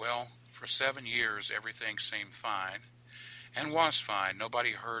 Well, for 7 years, everything seemed fine, and was fine.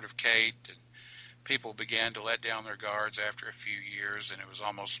 Nobody heard of Kate, and people began to let down their guards after a few years, and it was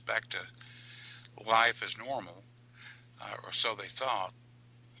almost back to life as normal, or so they thought.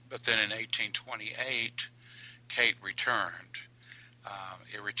 But then in 1828, Kate returned.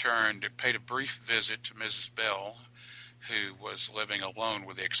 It paid a brief visit to Mrs. Bell, who was living alone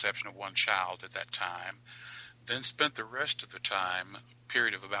with the exception of one child at that time, then spent the rest of the time, a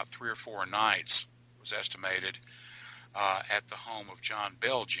period of about 3 or 4 nights, was estimated, at the home of John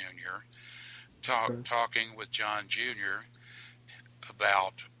Bell Jr., talking with John Jr.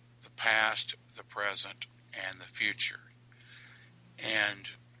 about the past, the present, and the future.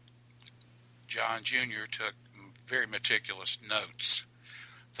 And John Jr. took very meticulous notes.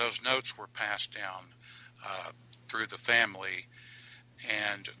 Those notes were passed down through the family,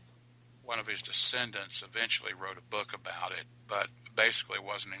 and one of his descendants eventually wrote a book about it, but basically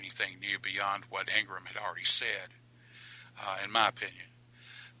wasn't anything new beyond what Ingram had already said, in my opinion.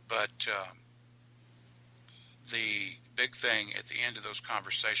 But the big thing at the end of those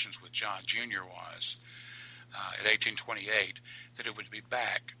conversations with John Jr. was, at 1828, that it would be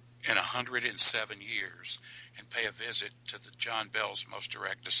back in 107 years and pay a visit to the John Bell's most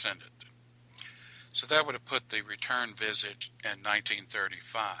direct descendant. So that would have put the return visit in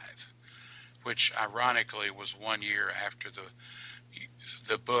 1935, which ironically was 1 year after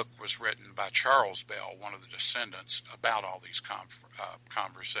the book was written by Charles Bell, one of the descendants, about all these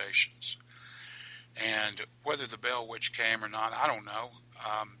conversations. And whether the Bell Witch came or not, I don't know.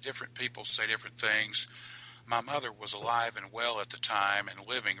 Different people say different things. My mother was alive and well at the time and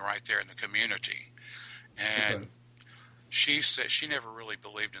living right there in the community. And she said she never really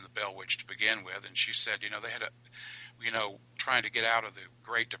believed in the Bell Witch to begin with. And she said, they had trying to get out of the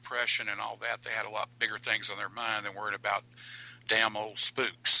Great Depression and all that, they had a lot bigger things on their mind than worried about damn old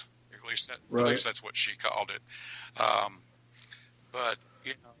spooks. At least that's what she called it. But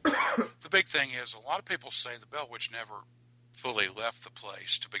the big thing is, a lot of people say the Bell Witch never fully left the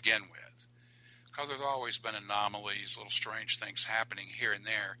place to begin with, because there's always been anomalies, little strange things happening here and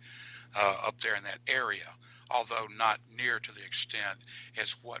there up there in that area, although not near to the extent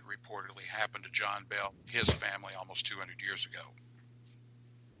as what reportedly happened to John Bell and his family almost 200 years ago.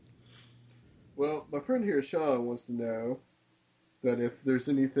 Well, my friend here, Sean, wants to know that if there's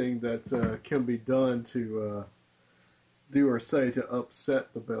anything that can be done to do or say to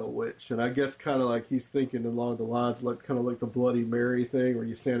upset the Bell Witch. And I guess kind of like he's thinking along the lines like kind of like the Bloody Mary thing, where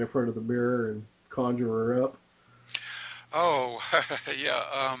you stand in front of the mirror and conjure her up. Oh,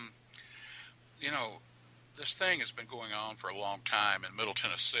 yeah. This thing has been going on for a long time in Middle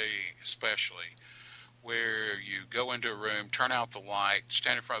Tennessee, especially, where you go into a room, turn out the light,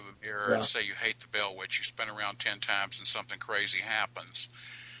 stand in front of a mirror, and say you hate the Bell Witch. You spin around 10 times and something crazy happens.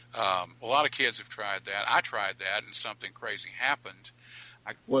 A lot of kids have tried that. I tried that, and something crazy happened.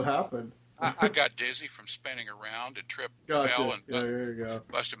 What happened? I got dizzy from spinning around and tripped, fell, and there you go.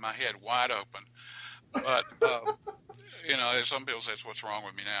 Busted my head wide open. But, some people say, what's wrong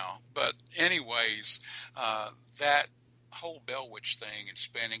with me now? But anyways, that whole Bell Witch thing and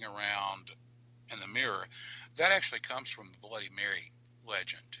spinning around in the mirror, that actually comes from the Bloody Mary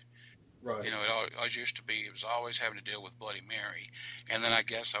legend. Right. It always used to be, it was always having to deal with Bloody Mary. And then I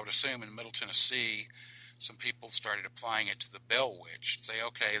guess I would assume in Middle Tennessee, some people started applying it to the Bell Witch. Say,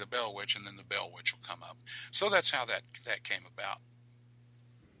 okay, the Bell Witch, and then the Bell Witch will come up. So that's how that came about.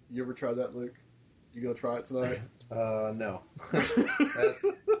 You ever tried that, Luke? You gonna try it tonight? No.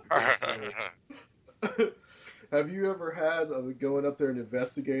 Have you ever had, going up there and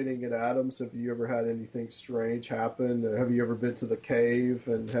investigating at Adams, have you ever had anything strange happen? Have you ever been to the cave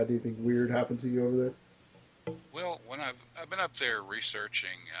and had anything weird happen to you over there? Well, when I've been up there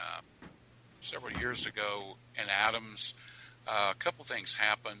researching several years ago in Adams, a couple things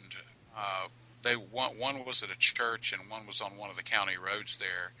happened. One was at a church and one was on one of the county roads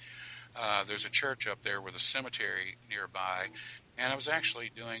there. There's a church up there with a cemetery nearby, and I was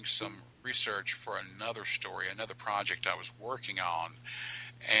actually doing some research for another story, another project I was working on,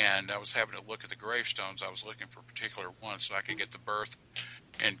 and I was having to look at the gravestones. I was looking for a particular one so I could get the birth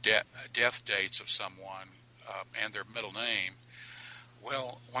and death dates of someone and their middle name.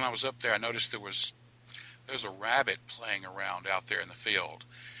 Well, when I was up there, I noticed there was a rabbit playing around out there in the field,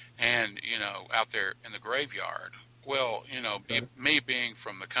 and out there in the graveyard. Well, me being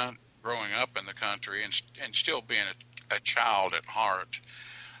from the growing up in the country and still being a child at heart,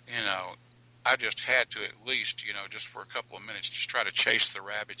 I just had to at least, just for a couple of minutes, just try to chase the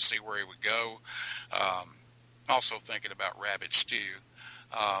rabbit, see where he would go. Also thinking about rabbit stew.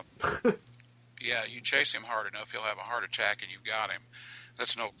 Yeah, you chase him hard enough, he'll have a heart attack and you've got him.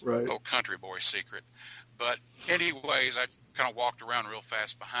 That's an old country boy secret. But anyways, I kind of walked around real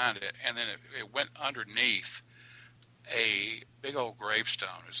fast behind it, and then it went underneath a big old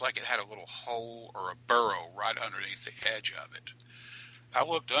gravestone. It was like it had a little hole or a burrow right underneath the edge of it. I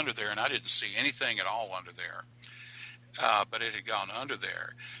looked under there, and I didn't see anything at all under there, but it had gone under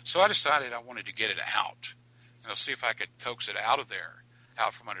there. So I decided I wanted to get it out, see if I could coax it out of there,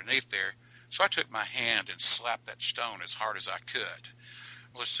 out from underneath there. So I took my hand and slapped that stone as hard as I could.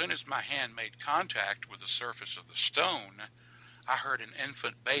 Well, as soon as my hand made contact with the surface of the stone, I heard an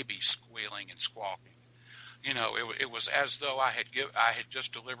infant baby squealing and squawking. It was as though I had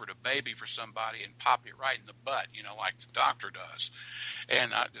just delivered a baby for somebody and popped it right in the butt, like the doctor does.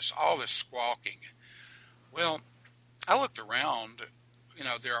 And all this squawking. Well, I looked around,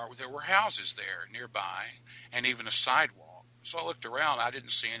 there were houses there nearby and even a sidewalk. So I looked around. I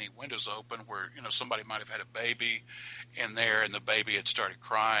didn't see any windows open where, somebody might have had a baby in there and the baby had started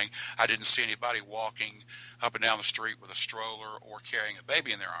crying. I didn't see anybody walking up and down the street with a stroller or carrying a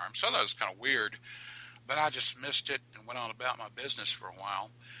baby in their arms. So that was kind of weird. but I just missed it and went on about my business for a while.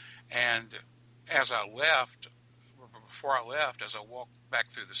 And as I left, before I left, as I walked back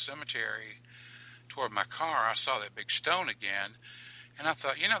through the cemetery toward my car, I saw that big stone again, and I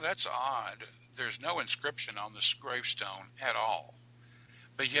thought, that's odd. There's no inscription on this gravestone at all,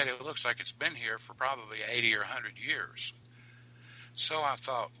 but yet it looks like it's been here for probably 80 or 100 years. So I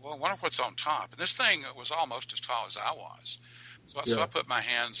thought, well, I wonder what's on top. And this thing was almost as tall as I was. So I put my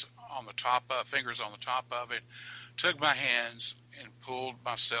hands on the top fingers on the top of it, took my hands and pulled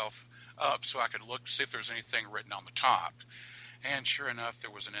myself up so I could look to see if there's anything written on the top. And sure enough,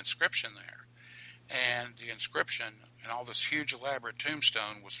 there was an inscription there. And the inscription and all this huge elaborate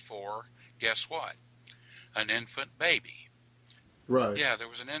tombstone was for, guess what? An infant baby. Right. Yeah, there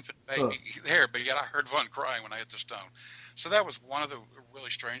was an infant baby there, but yet I heard one crying when I hit the stone. So that was one of the really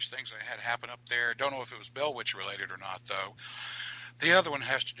strange things that had happened up there. Don't know if it was Bell Witch related or not, though. The other one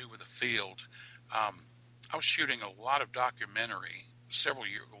has to do with the field. I was shooting a lot of documentary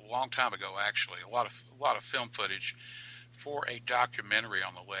a long time ago, actually, a lot of film footage for a documentary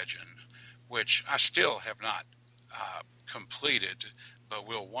on the legend, which I still have not completed, but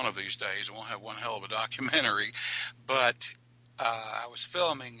will one of these days. We'll have one hell of a documentary. But I was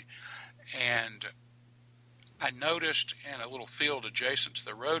filming, and I noticed in a little field adjacent to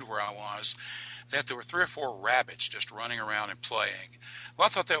the road where I was that there were 3 or 4 rabbits just running around and playing. Well, I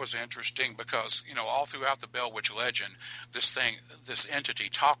thought that was interesting because, all throughout the Bell Witch legend, this entity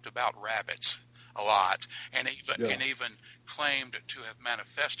talked about rabbits a lot, and even claimed to have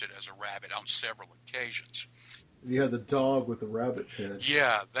manifested as a rabbit on several occasions. You had the dog with the rabbit's head.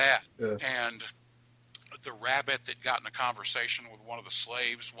 Yeah, that. Yeah. And the rabbit that got in a conversation with one of the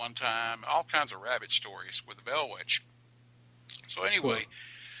slaves one time, all kinds of rabbit stories with the Bell Witch. So anyway,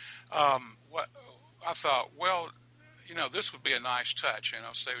 what I thought, well, this would be a nice touch.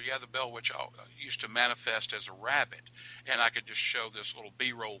 Say, the Bell Witch used to manifest as a rabbit, and I could just show this little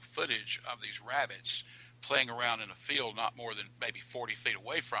B-roll footage of these rabbits playing around in a field not more than maybe 40 feet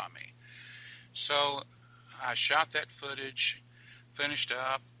away from me. So I shot that footage, finished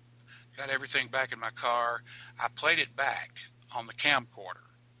up, got everything back in my car. I played it back on the camcorder.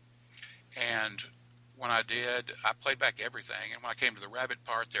 And when I did, I played back everything. And when I came to the rabbit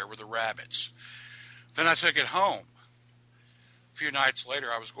part, there were the rabbits. Then I took it home. A few nights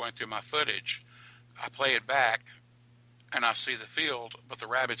later, I was going through my footage. I play it back, and I see the field, but the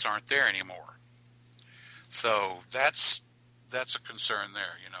rabbits aren't there anymore. So that's a concern there.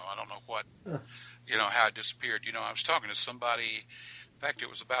 I don't know what, how it disappeared. I was talking to somebody. In fact, it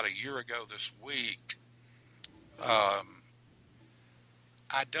was about a year ago this week. I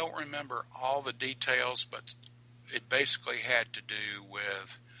don't remember all the details, but it basically had to do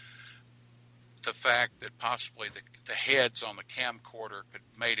with the fact that possibly the heads on the camcorder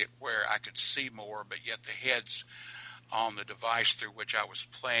made it where I could see more, but yet the heads on the device through which I was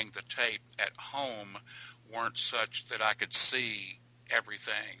playing the tape at home weren't such that I could see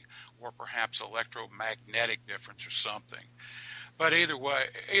everything, or perhaps electromagnetic difference or something. But either way,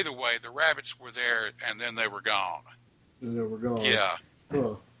 the rabbits were there, and then they were gone. And they were gone. Yeah.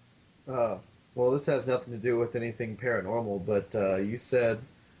 Well, this has nothing to do with anything paranormal, but you said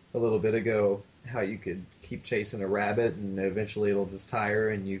a little bit ago how you could keep chasing a rabbit, and eventually it'll just tire,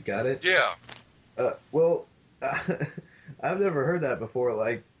 and you got it? Yeah. Well, I've never heard that before.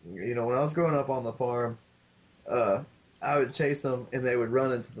 Like, when I was growing up on the farm, I would chase them, and they would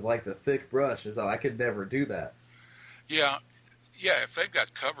run into the thick brush. So I could never do that. Yeah. If they've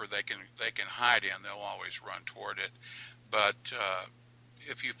got cover, they can hide in. They'll always run toward it. But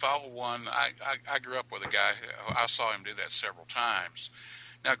if you follow one, I grew up with a guy. I saw him do that several times.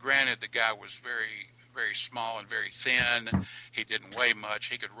 Now, granted, the guy was very, very small and very thin. He didn't weigh much.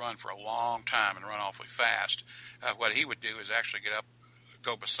 He could run for a long time and run awfully fast. What he would do is actually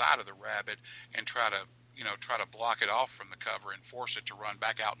go beside of the rabbit and try to block it off from the cover and force it to run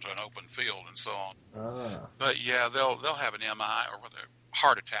back out into an open field and so on. But yeah, they'll have an MI or a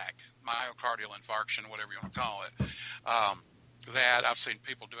heart attack, myocardial infarction, whatever you want to call it. That I've seen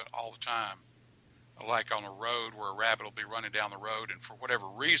people do it all the time, like on a road where a rabbit will be running down the road, and for whatever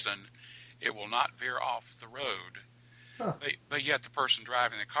reason, it will not veer off the road. Huh. But yet the person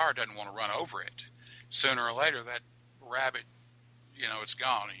driving the car doesn't want to run over it. Sooner or later, that rabbit, it's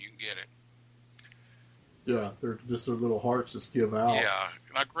gone, and you can get it. Yeah, they're just their little hearts just give out. Yeah,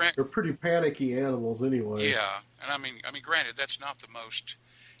 they're pretty panicky animals anyway. Yeah, and I mean, granted, that's not the most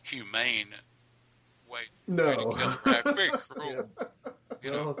humane way. No, to kill a rabbit. Very cruel.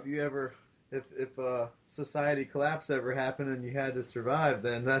 Yeah. If you ever if society collapse ever happened and you had to survive,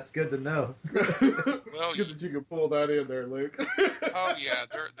 then that's good to know. Well, It's good that you can pull that in there, Luke. oh yeah,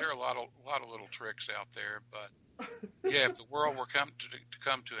 there are a lot of little tricks out there, but yeah, if the world were to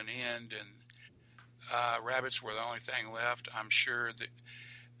come to an end and rabbits were the only thing left, I'm sure that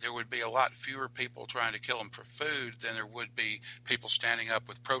there would be a lot fewer people trying to kill them for food than there would be people standing up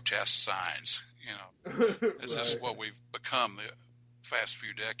with protest signs. You know, this is what we've become the past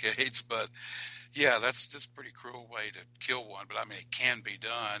few decades. But yeah, that's a pretty cruel way to kill one. But I mean, it can be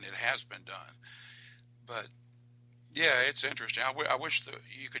done. It has been done. But yeah, it's interesting. I wish that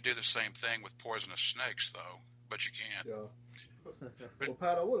you could do the same thing with poisonous snakes, though. But you can't. Yeah. Well,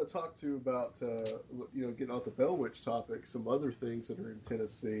 Pat, I want to talk to you about, getting off the Bell Witch topic, some other things that are in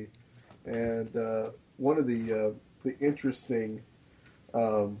Tennessee. And one of the interesting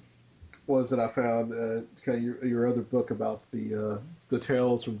ones that I found, kind of your other book about the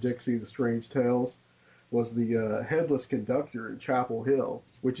tales from Dixie, the strange tales, was the Headless Conductor in Chapel Hill,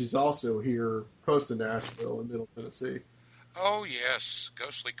 which is also here close to Nashville in Middle Tennessee. Oh, yes,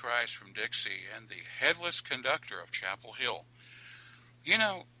 Ghostly Cries from Dixie and the Headless Conductor of Chapel Hill. You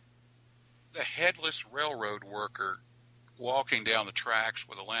know, the headless railroad worker walking down the tracks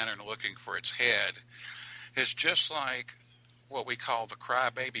with a lantern looking for its head is just like what we call the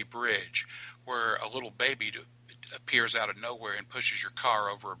Crybaby Bridge, where a little baby appears out of nowhere and pushes your car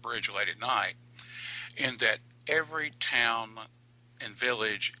over a bridge late at night, in that every town and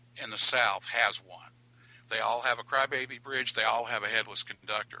village in the South has one. They all have a Crybaby Bridge. They all have a headless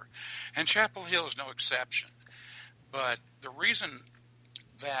conductor. And Chapel Hill is no exception. But the reason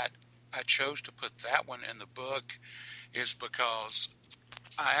that I chose to put that one in the book is because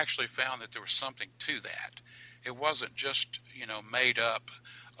I actually found that there was something to that. It wasn't just, made up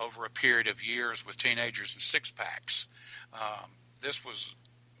over a period of years with teenagers and six-packs. There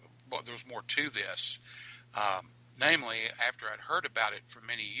was more to this. Namely, after I'd heard about it for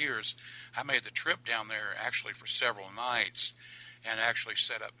many years, I made the trip down there actually for several nights and actually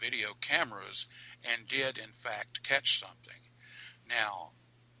set up video cameras and did, in fact, catch something. Now,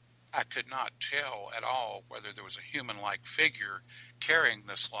 I could not tell at all whether there was a human-like figure carrying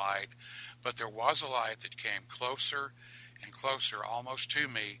this light, but there was a light that came closer and closer almost to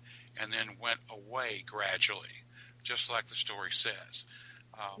me and then went away gradually, just like the story says.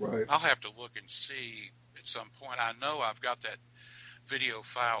 Right. I'll have to look and see at some point. I know I've got that video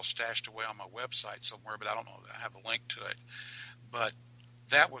file stashed away on my website somewhere, but I don't know that I have a link to it. But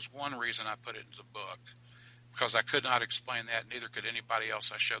that was one reason I put it into the book, because I could not explain that, neither could anybody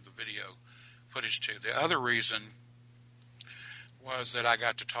else I showed the video footage to. The other reason was that I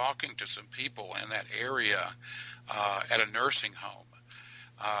got to talking to some people in that area at a nursing home.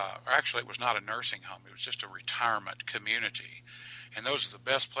 Actually, it was not a nursing home. It was just a retirement community. And those are the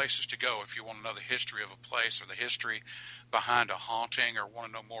best places to go if you want to know the history of a place or the history behind a haunting or want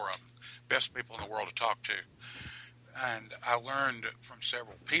to know more of them. Best people in the world to talk to. And I learned from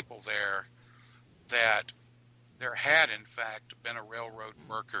several people there that there had, in fact, been a railroad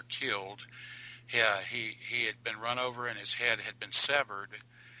worker killed. He had been run over and his head had been severed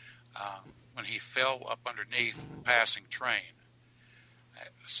when he fell up underneath a passing train.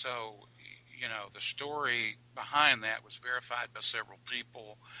 So, the story behind that was verified by several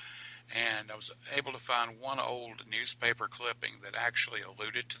people, and I was able to find one old newspaper clipping that actually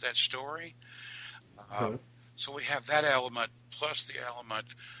alluded to that story. So we have that element plus the element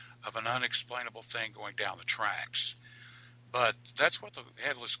of an unexplainable thing going down the tracks. But that's what the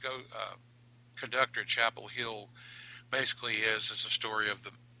Headless Conductor at Chapel Hill basically is a story of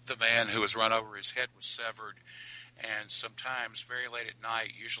the man who was run over, his head was severed, and sometimes very late at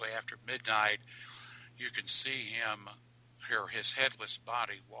night, usually after midnight, you can see him, or his headless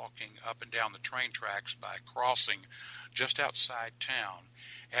body, walking up and down the train tracks by crossing just outside town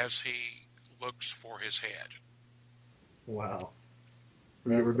as he looks for his head. Wow.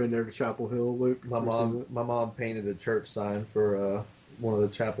 Have you ever been there to Chapel Hill, Luke? My mom painted a church sign for one of the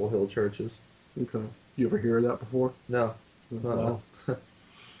Chapel Hill churches. Okay. You ever hear of that before? No. No.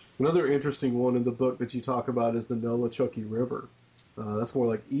 Another interesting one in the book that you talk about is the Nolichucky River. That's more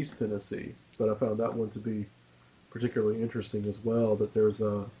like East Tennessee, but I found that one to be particularly interesting as well, that there's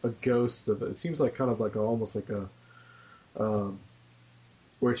a ghost of it. It seems like kind of like almost like a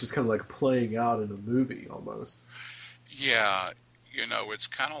where it's just kind of like playing out in a movie almost. Yeah, it's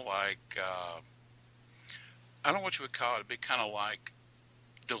kind of like, I don't know what you would call it. It'd be kind of like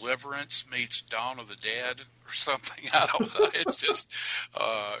Deliverance meets Dawn of the Dead or something. I don't know. It's just,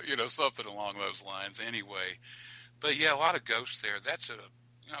 something along those lines anyway. But yeah, a lot of ghosts there. That's a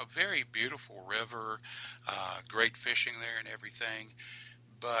very beautiful river, great fishing there and everything.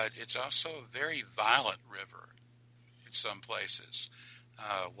 but it's also a very violent river in some places.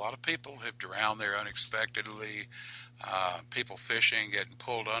 A lot of people have drowned there unexpectedly. People fishing getting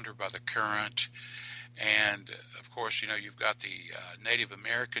pulled under by the current. And, of course, you've got the Native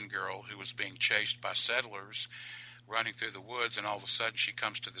American girl who was being chased by settlers running through the woods, and all of a sudden she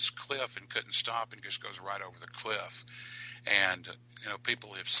comes to this cliff and couldn't stop and just goes right over the cliff. And,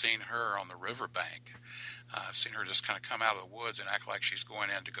 people have seen her on the riverbank. Seen her just kind of come out of the woods and act like she's going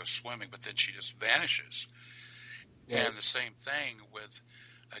in to go swimming, but then she just vanishes. Yeah. And the same thing with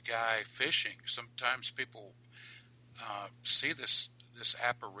a guy fishing. Sometimes people see this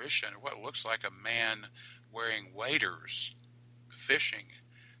apparition, what looks like a man wearing waders fishing,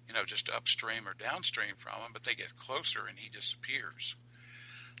 just upstream or downstream from him, but they get closer and he disappears.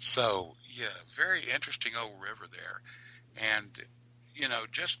 So, yeah, very interesting old river there. And,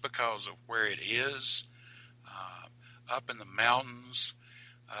 just because of where it is, up in the mountains,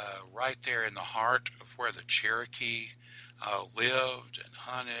 right there in the heart of where the Cherokee lived and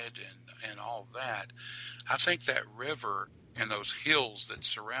hunted and all that, I think that river and those hills that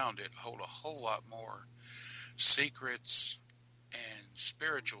surround it hold a whole lot more secrets and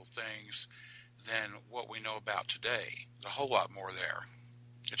spiritual things than what we know about today. There's a whole lot more there.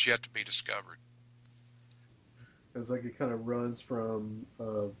 It's yet to be discovered. It's like it kind of runs from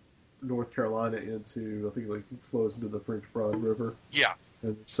North Carolina into, I think it flows into the French Broad River. Yeah.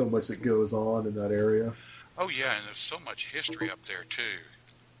 And there's so much that goes on in that area. Oh, yeah, and there's so much history up there, too.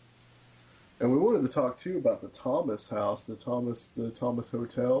 And we wanted to talk, too, about the Thomas House, the Thomas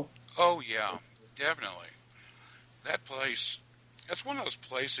Hotel. Oh, yeah, definitely. That place, that's one of those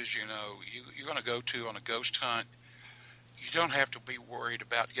places, you're going to go to on a ghost hunt. You don't have to be worried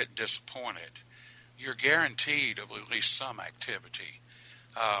about getting disappointed. You're guaranteed of at least some activity.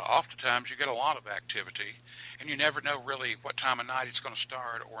 Oftentimes, you get a lot of activity, and you never know really what time of night it's going to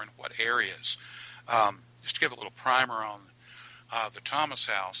start or in what areas. Just to give a little primer on the Thomas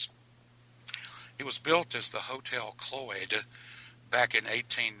House, it was built as the Hotel Cloyd back in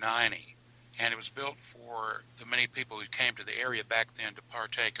 1890, and it was built for the many people who came to the area back then to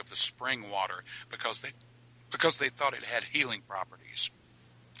partake of the spring water because they thought it had healing properties.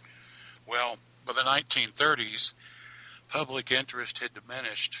 Well, by the 1930s, public interest had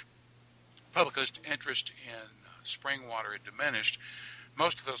diminished. Public interest in spring water had diminished.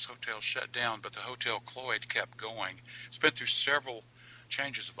 Most of those hotels shut down, but the Hotel Cloyd kept going. It's been through several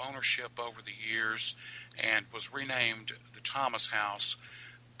changes of ownership over the years and was renamed the Thomas House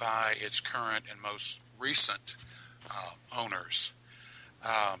by its current and most recent owners.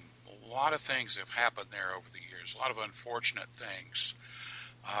 A lot of things have happened there over the years, a lot of unfortunate things.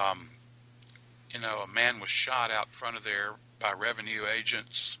 A man was shot out front of there by revenue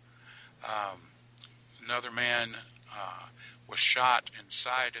agents. Another man was shot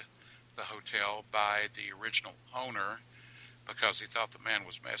inside the hotel by the original owner because he thought the man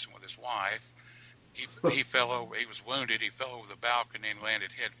was messing with his wife. He fell over. He was wounded. He fell over the balcony and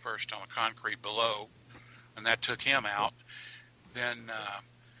landed head first on the concrete below, and that took him out. Then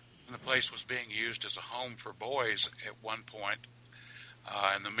when the place was being used as a home for boys at one point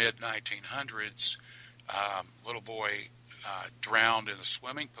in the mid-1900s, little boy drowned in a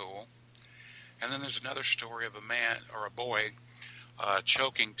swimming pool. And then there's another story of a man or a boy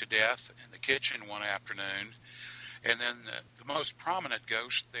choking to death in the kitchen one afternoon. And then the most prominent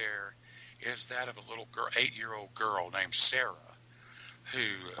ghost there is that of a little girl, 8-year-old girl named Sarah, who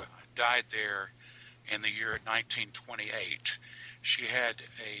died there in the year 1928. She had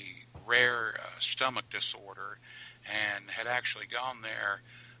a rare stomach disorder and had actually gone there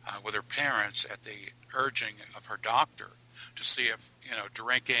with her parents at the urging of her doctor to see if,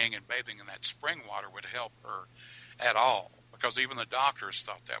 drinking and bathing in that spring water would help her at all. Because even the doctors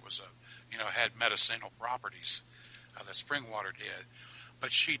thought that was had medicinal properties. The spring water did.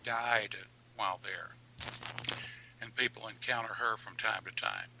 But she died while there. And people encounter her from time to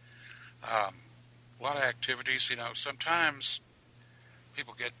time. A lot of activities, sometimes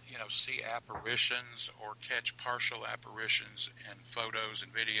people get, see apparitions or catch partial apparitions in photos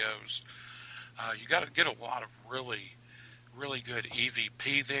and videos. You got to get a lot of really, really good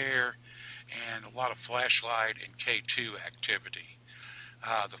EVP there and a lot of flashlight and K2 activity.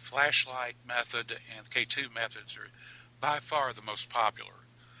 The flashlight method and K2 methods are by far the most popular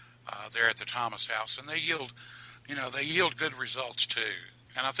there at the Thomas House, and they yield good results too.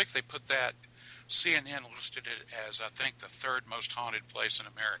 And I think they put that, CNN listed it as, I think, the third most haunted place in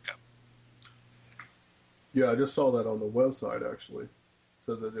America. Yeah, I just saw that on the website, actually.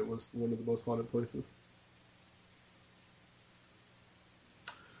 Said that it was one of the most haunted places.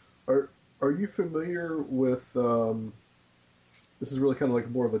 Are you familiar with This is really kind of like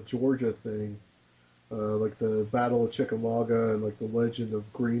more of a Georgia thing, like the Battle of Chickamauga and like the legend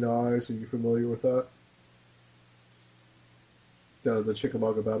of Green Eyes. Are you familiar with that? The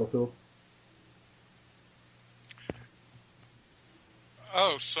Chickamauga battlefield.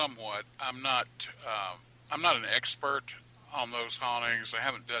 Oh, somewhat. I'm not an expert on those hauntings. I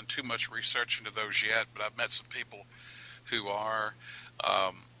haven't done too much research into those yet, but I've met some people who are.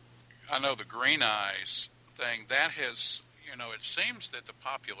 Um, I know the Green Eyes thing. That has, it seems that the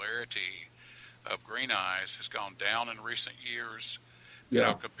popularity of Green Eyes has gone down in recent years.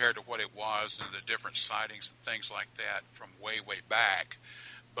 Yeah. Compared to what it was and the different sightings and things like that from way, way back.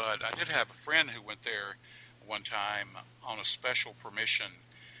 But I did have a friend who went there one time on a special permission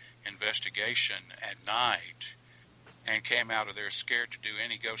investigation at night and came out of there scared to do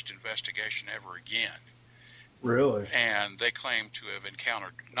any ghost investigation ever again. Really? And they claim to have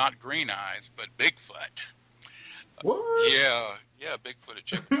encountered not Green Eyes, but Bigfoot. What? Yeah, Bigfoot at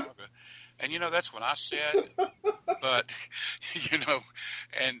Chickamauga. And, that's what I said. But,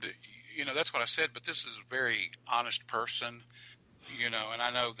 and, that's what I said. But this is a very honest person, and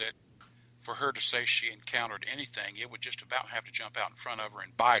I know that for her to say she encountered anything, it would just about have to jump out in front of her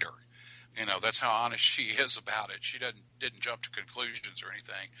and bite her. That's how honest she is about it. She didn't jump to conclusions or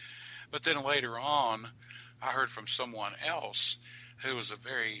anything. But then later on, I heard from someone else who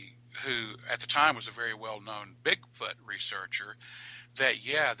at the time was a very well-known Bigfoot researcher that,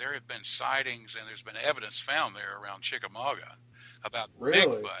 there have been sightings and there's been evidence found there around Chickamauga about Really?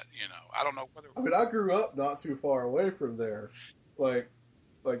 Bigfoot. I don't know whether. I mean, I grew up not too far away from there, like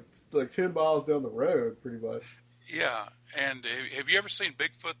 10 miles down the road, pretty much. Yeah, and have you ever seen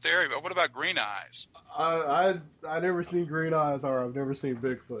Bigfoot there? What about Green Eyes? I never seen Green Eyes, or I've never seen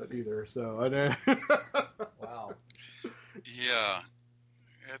Bigfoot either. So I know. Wow. Yeah,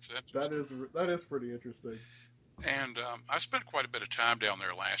 it's that is pretty interesting. And I spent quite a bit of time down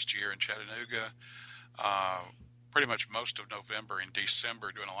there last year in Chattanooga. Pretty much most of November and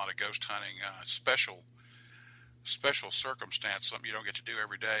December, doing a lot of ghost hunting. Special circumstance, something you don't get to do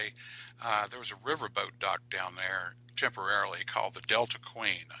every day. There was a riverboat dock down there temporarily called the Delta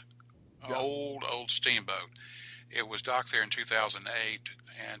Queen, old steamboat. It was docked there in 2008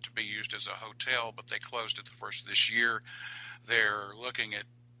 and to be used as a hotel, but they closed it the first of this year. They're looking at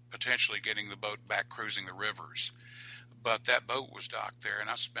potentially getting the boat back cruising the rivers. But that boat was docked there, and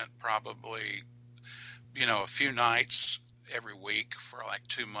I spent probably, a few nights every week for like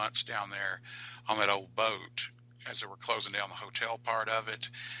 2 months down there on that old boat as they were closing down the hotel part of it,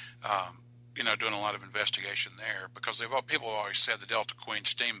 doing a lot of investigation there because people have always said the Delta Queen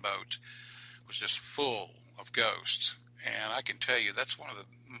steamboat was just full of ghosts. And I can tell you that's one of the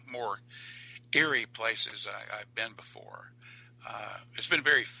more eerie places I've been before. It's been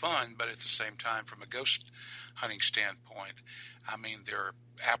very fun, but at the same time, from a ghost hunting standpoint, I mean, there are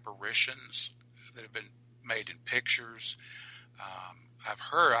apparitions that have been made in pictures.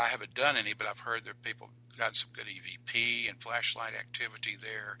 I haven't done any, but I've heard that people got some good EVP and flashlight activity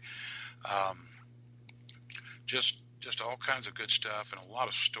there. Just all kinds of good stuff and a lot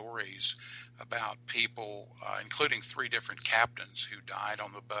of stories about people, including 3 different captains who died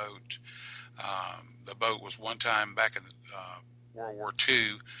on the boat. The boat was one time back in World War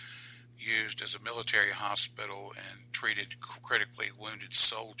II used as a military hospital and treated critically wounded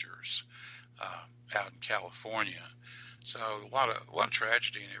soldiers out in California. So a lot of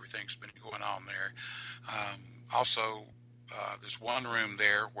tragedy and everything's been going on there. Also, there's one room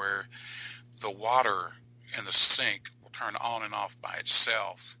there where the water in the sink will turn on and off by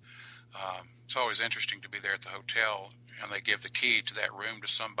itself. It's always interesting to be there at the hotel, and they give the key to that room to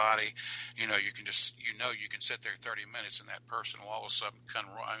somebody. You can sit there 30 minutes, and that person will all of a sudden come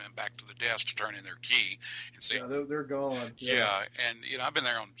running back to the desk to turn in their key and say, "Yeah, they're gone." Yeah, and I've been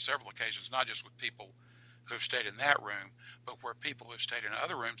there on several occasions, not just with people who've stayed in that room, but where people who've stayed in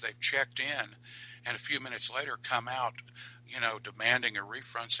other rooms, they've checked in, and a few minutes later come out, demanding a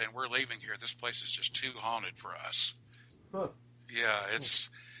refund, saying, "We're leaving here. This place is just too haunted for us." Huh. Yeah, it's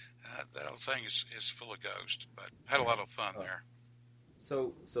that whole thing is full of ghosts, but had a lot of fun there.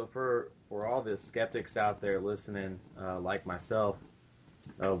 So for all the skeptics out there listening, like myself,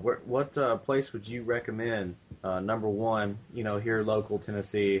 what place would you recommend? Number one, here local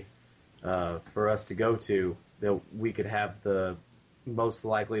Tennessee, for us to go to that we could have the most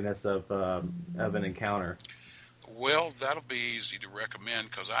likeliness of an encounter. Well, that'll be easy to recommend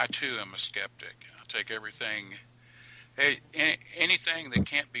because I too am a skeptic. I take anything that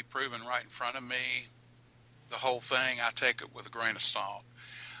can't be proven right in front of me, the whole thing, I take it with a grain of salt.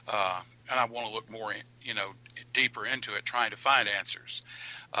 And I want to look more, deeper into it, trying to find answers.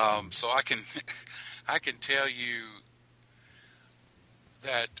 So I can tell you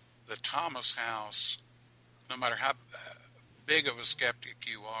that the Thomas House, no matter how big of a skeptic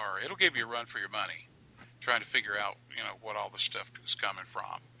you are, it'll give you a run for your money, trying to figure out, what all the stuff is coming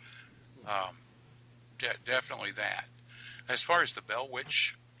from. Definitely that. As far as the Bell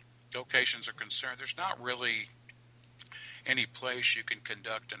Witch locations are concerned, there's not really any place you can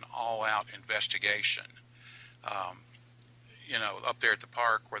conduct an all-out investigation. Up there at the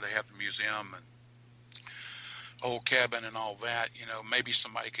park where they have the museum and old cabin and all that, maybe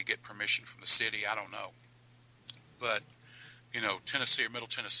somebody could get permission from the city. I don't know. But, Tennessee or Middle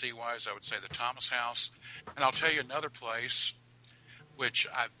Tennessee-wise, I would say the Thomas House. And I'll tell you another place which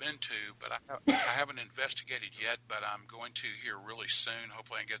I've been to, but I haven't investigated yet, but I'm going to here really soon.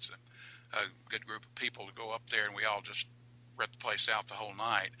 Hopefully I can get a good group of people to go up there and we all just rent the place out the whole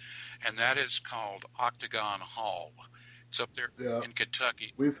night. And that is called Octagon Hall. It's up there in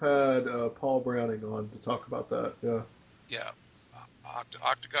Kentucky. We've had Paul Browning on to talk about that. Yeah.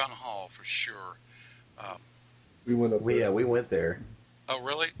 Octagon Hall for sure. We went up there. We went there. Oh,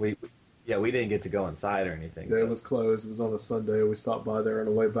 really? We didn't get to go inside or anything. Yeah, it was closed. It was on a Sunday. We stopped by there on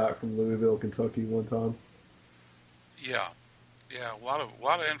the way back from Louisville, Kentucky one time. Yeah. A lot of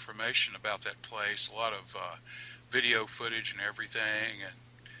information about that place. A lot of video footage and everything, and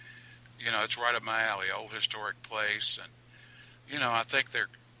it's right up my alley. Old historic place, and I think the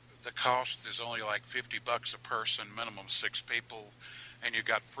cost is only like $50 a person, minimum 6 people, and you've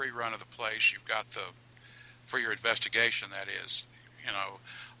got free run of the place. You've got for your investigation, that is,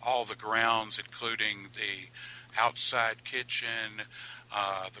 all the grounds, including the outside kitchen,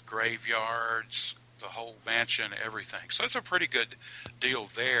 the graveyards, the whole mansion, everything. So it's a pretty good deal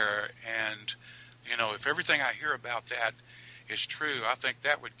there. And, if everything I hear about that is true, I think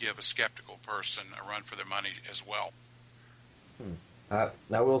that would give a skeptical person a run for their money as well. I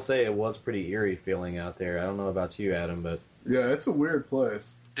will say it was pretty eerie feeling out there. I don't know about you, Adam, but... Yeah, it's a weird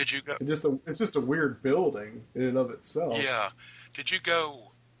place. Did you go? It's just a weird building in and of itself. Yeah. Did you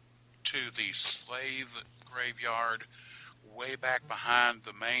go to the slave graveyard way back behind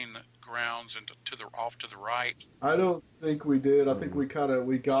the main grounds and off to the right? I don't think we did. I think we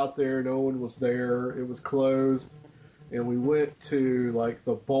got there. No one was there. It was closed, and we went to like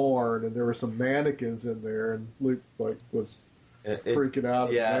the barn, and there were some mannequins in there, and Luke was freaking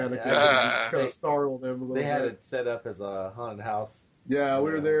out as mannequins. Kind of startled them a little bit. They had it set up as a haunted house. Yeah,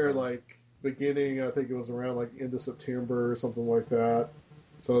 we were there like beginning. I think it was around like end of September or something like that.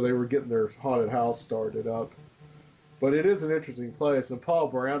 So they were getting their haunted house started up. But it is an interesting place. And Paul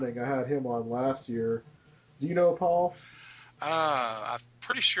Browning, I had him on last year. Do you know Paul? I'm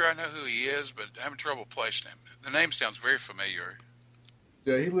pretty sure I know who he is, but I'm having trouble placing him. The name sounds very familiar.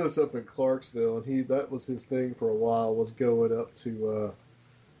 Yeah, he lives up in Clarksville, and that was his thing for a while. Was going up to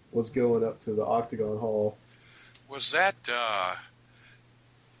the Octagon Hall. Was that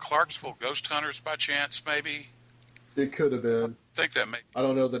Clarksville Ghost Hunters by chance? Maybe it could have been. I think that may. I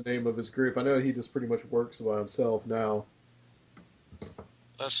don't know the name of his group. I know he just pretty much works by himself now.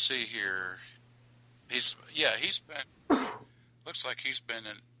 Let's see here. He's been. Looks like he's been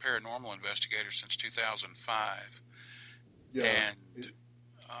a paranormal investigator since 2005. Yeah, and he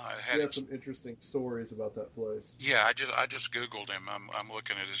had some interesting stories about that place. Yeah, I just Googled him. I'm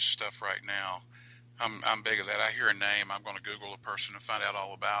looking at his stuff right now. I'm big of that. I hear a name, I'm going to Google a person and find out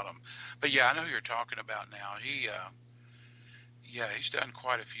all about him. But yeah, I know who you're talking about now. He's done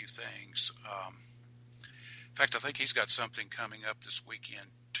quite a few things. In fact, I think he's got something coming up this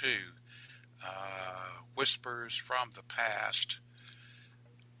weekend too. Whispers from the Past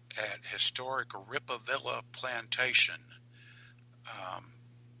at historic Ripa Villa Plantation.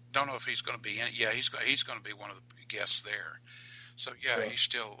 Don't know if he's going to be in. Yeah, he's going to be one of the guests there. So yeah, he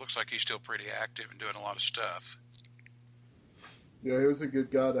still looks like he's still pretty active and doing a lot of stuff. Yeah, he was a good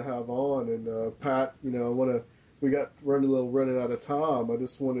guy to have on. And Pat, we got running out of time. I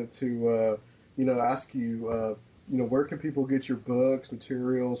just wanted to ask you, where can people get your books,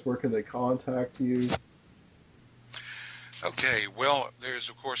 materials? Where can they contact you? Okay, well, there's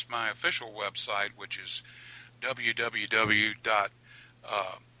of course my official website, which is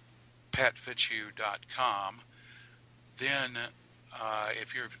www.patfitzhugh.com. Then,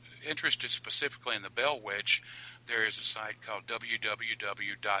 if you're interested specifically in the Bell Witch, there is a site called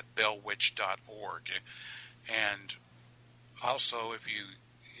www.bellwitch.org. And also, if you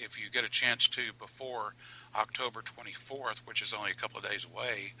get a chance to before October 24th, which is only a couple of days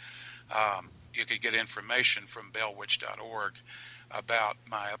away, you could get information from bellwitch.org about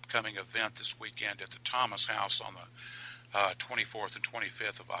my upcoming event this weekend at the Thomas House on the 24th and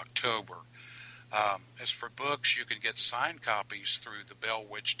 25th of October. As for books, you can get signed copies through the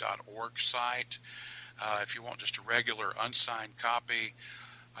bellwitch.org site. If you want just a regular unsigned copy,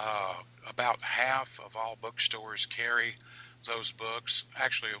 about half of all bookstores carry those books.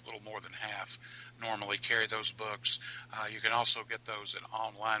 Actually, a little more than half normally carry those books. You can also get those at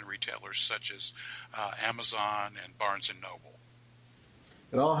online retailers such as Amazon and Barnes & Noble.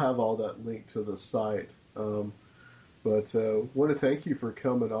 And I'll have all that linked to the site. But want to thank you for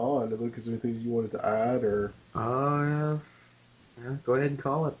coming on. Luke, is there anything you wanted to add? Or Yeah, go ahead and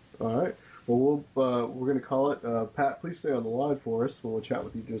call it. all right. Well, we're going to call it. Pat, please stay on the line for us. We'll chat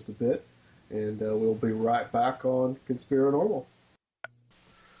with you just a bit. And we'll be right back on Conspirinormal.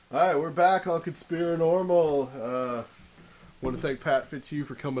 All right, we're back on Conspirinormal. Want to thank Pat Fitzhugh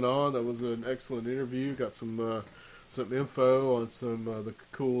for coming on. That was an excellent interview. Got some info on some the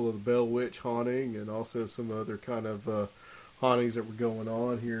cool of the Bell Witch haunting, and also some other kind of hauntings that were going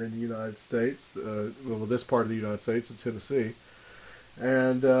on here in the United States. Well, this part of the United States, in Tennessee.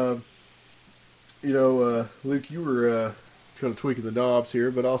 And Luke, you were kind of tweaking the knobs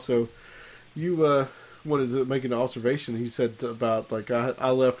here, but also you wanted to make an observation. He said about, like, I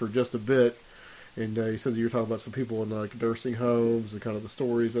left for just a bit, and he said that you were talking about some people in, like, nursing homes and kind of the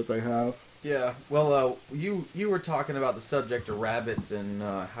stories that they have. Yeah, well, you were talking about the subject of rabbits and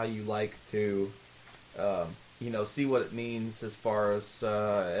how you like to, see what it means as far as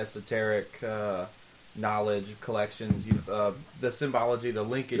esoteric knowledge, collections, the symbology, the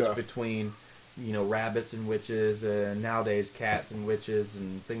linkage between, rabbits and witches, and nowadays cats and witches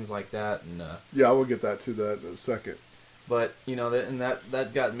and things like that. And yeah, I will get that to that in a second. But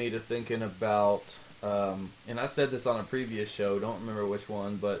that got me to thinking about, and I said this on a previous show, don't remember which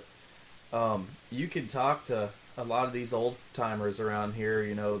one, but you can talk to a lot of these old timers around here,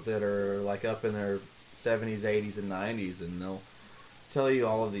 that are like up in their 70s, 80s, and 90s, and they'll tell you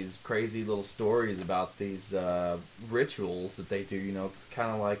all of these crazy little stories about these rituals that they do,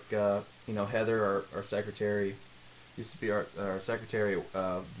 kind of like, Heather, our secretary, used to be our secretary,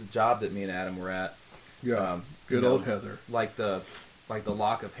 the job that me and Adam were at. Yeah, good old Heather. Like the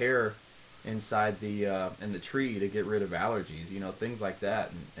lock of hair inside in the tree to get rid of allergies, things like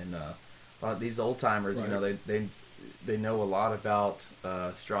that. And a lot of these old timers, right. They know a lot about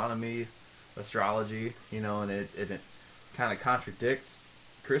astronomy, astrology, and it kind of contradicts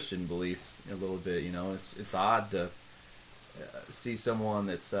Christian beliefs a little bit. It's odd to see someone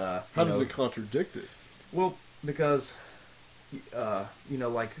that's how does it contradict it? Well, because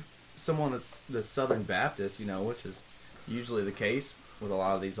like someone that's Southern Baptist, which is usually the case with a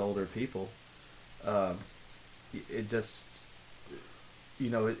lot of these older people, it just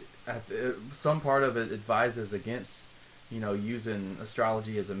some part of it advises against using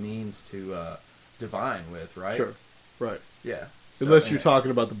astrology as a means to divine with, right? Sure, right. Yeah. Unless you're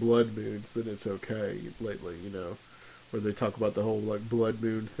talking about the blood moons, then it's okay lately, where they talk about the whole, like, blood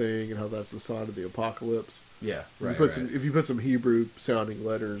moon thing and how that's the sign of the apocalypse. Yeah, right. If you put some Hebrew sounding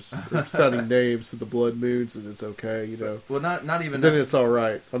letters, or sounding names to the blood moons, then it's okay, Well, not even. Then it's all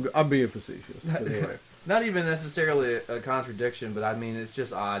right. I'm being facetious. Anyway. Not even necessarily a contradiction, but I mean, it's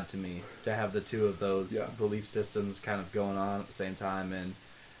just odd to me to have the two of those belief systems kind of going on at the same time, and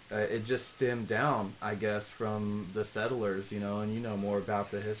it just stemmed down, I guess, from the settlers, and more about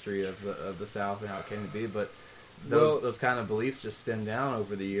the history of the South and how it came to be, but those kind of beliefs just stemmed down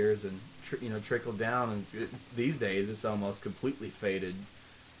over the years and trickled down, and these days it's almost completely faded.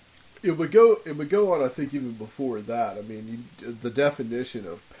 It would go on, I think, even before that. I mean, the definition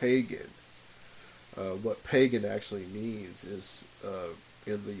of pagan. What pagan actually means is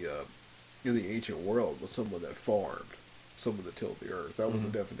in the ancient world was someone that farmed, someone that tilled the earth. That was the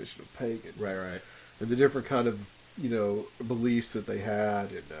definition of pagan. Right. And the different kind of beliefs that they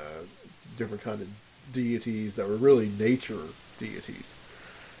had, and different kind of deities that were really nature deities.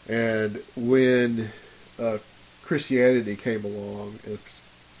 And when Christianity came along, and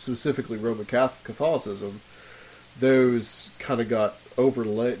specifically Roman Catholicism, those kind of got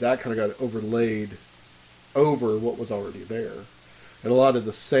overlaid. That kind of got overlaid over what was already there, and a lot of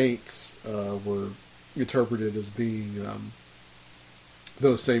the saints were interpreted as being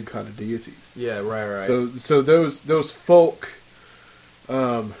those same kind of deities. Yeah, right. So those folk,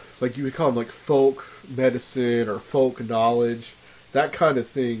 like you would call them, like folk medicine or folk knowledge, that kind of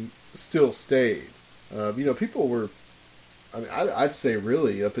thing still stayed. People were, I'd say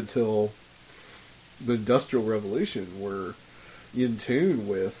really up until the Industrial Revolution, were in tune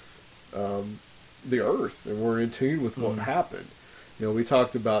with the earth, and were in tune with what happened. We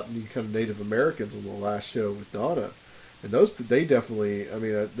talked about the kind of Native Americans on the last show with Donna, and they definitely,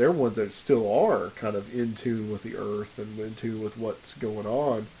 they're ones that still are kind of in tune with the earth and in tune with what's going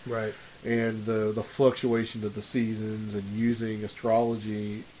on. Right. And the fluctuation of the seasons, and using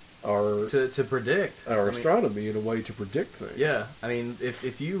astrology our to predict our astronomy in a way to predict things. Yeah, I mean,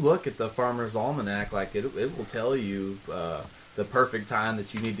 if you look at the Farmer's Almanac, like it will tell you the perfect time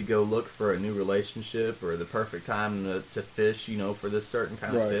that you need to go look for a new relationship, or the perfect time to fish, for this certain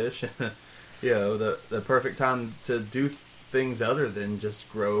kind of fish. The perfect time to do things other than just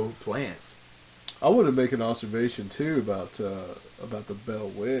grow plants. I want to make an observation too about the Bell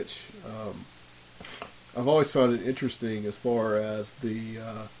Witch. I've always found it interesting as far as the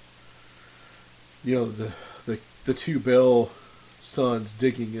two Bell sons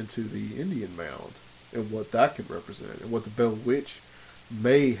digging into the Indian mound and what that could represent and what the Bell Witch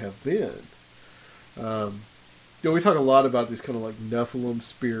may have been. We talk a lot about these kind of like Nephilim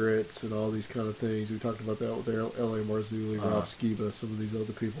spirits and all these kind of things. We talked about that with L.A. Marzulli, Rob Skiba, some of these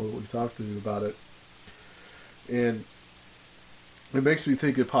other people that we talked to about it. And it makes me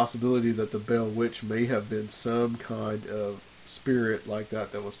think of the possibility that the Bell Witch may have been some kind of spirit like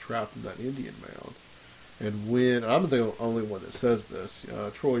that was trapped in that Indian mound. And I'm the only one that says this,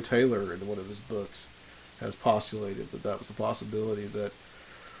 Troy Taylor in one of his books has postulated that was the possibility that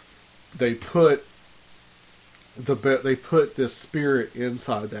they put this spirit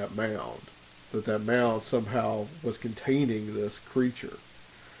inside that mound, that mound somehow was containing this creature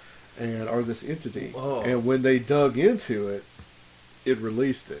or this entity. Whoa. And when they dug into it, it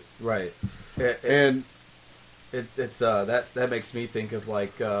released it. Right. And it's that makes me think of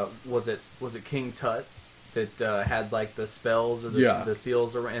like was it King Tut that had like the spells or the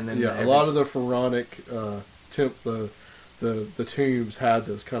seals around, and then a lot of the pharaonic the tombs had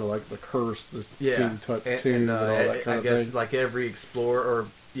this kind of like the curse, the King Tut's tomb, and all that kind of thing. I guess like every explorer,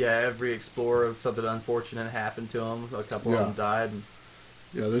 something unfortunate happened to them. A couple of them died. And,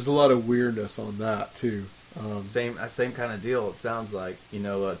 there's a lot of weirdness on that too. Same kind of deal. It sounds like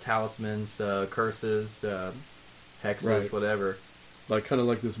talismans, curses, hexes, whatever. Like kind of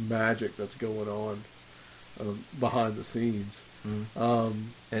like this magic that's going on behind the scenes. Mm-hmm.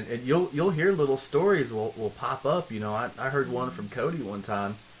 And you'll hear little stories will pop up. I heard one from Cody one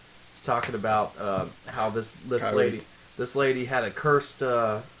time. He's talking about how this lady had a cursed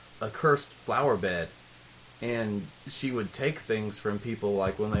flower bed. And she would take things from people,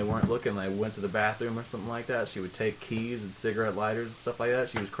 like when they weren't looking, they went to the bathroom or something like that. She would take keys and cigarette lighters and stuff like that.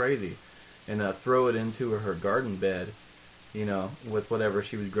 She was crazy. And throw it into her garden bed, with whatever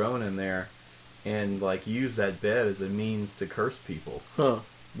she was growing in there. And, like, use that bed as a means to curse people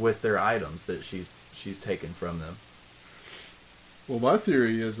with their items that she's taken from them. Well, my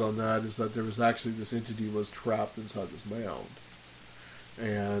theory is on that is that there was actually this entity was trapped inside this mound.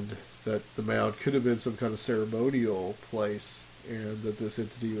 And that the mound could have been some kind of ceremonial place, and that this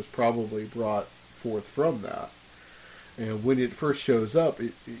entity was probably brought forth from that. And when it first shows up,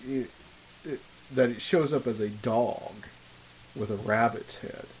 it shows up as a dog with a rabbit's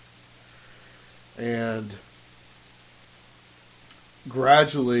head. And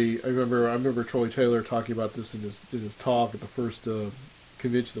gradually, I remember Troy Taylor talking about this in his talk at the first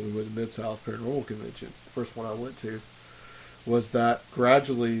convention that we went to, Mid-South Paranormal Convention, the first one I went to. Was that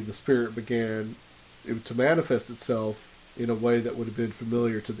gradually the spirit began to manifest itself in a way that would have been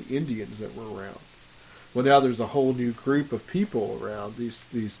familiar to the Indians that were around. Well, now there's a whole new group of people around,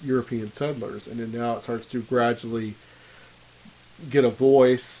 these European settlers, and then now it starts to gradually get a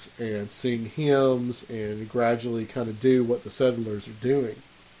voice and sing hymns and gradually kind of do what the settlers are doing.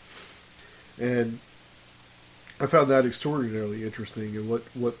 And I found that extraordinarily interesting, and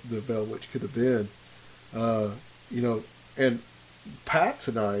what the Bell Witch could have been. And Pat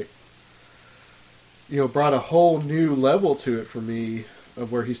tonight, brought a whole new level to it for me,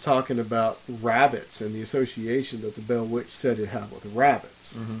 of where he's talking about rabbits and the association that the Bell Witch said it had with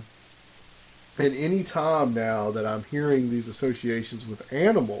rabbits. Mm-hmm. And any time now that I'm hearing these associations with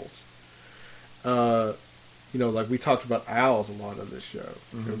animals, like we talked about owls a lot on this show,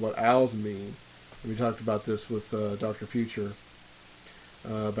 mm-hmm. and what owls mean. And we talked about this with Dr. Future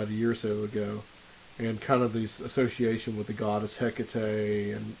about a year or so ago. And kind of this association with the goddess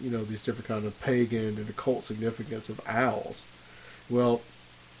Hecate, and these different kind of pagan and occult significance of owls. Well,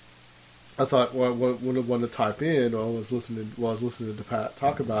 I thought what I wanted to type in while I was listening to Pat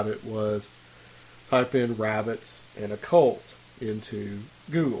talk about it was type in rabbits and occult into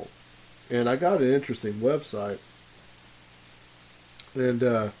Google, and I got an interesting website. And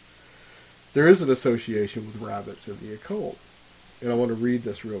there is an association with rabbits and the occult, and I want to read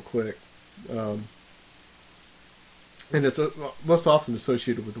this real quick. And it's most often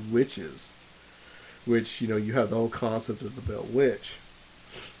associated with witches, which, you have the whole concept of the Bell Witch.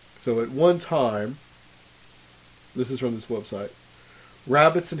 So at one time, this is from this website,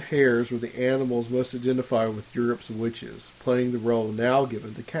 Rabbits and hares were the animals most identified with Europe's witches, playing the role now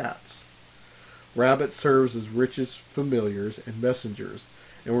given to cats. Rabbits served as witches' familiars and messengers,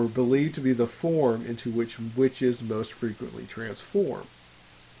 and were believed to be the form into which witches most frequently transform.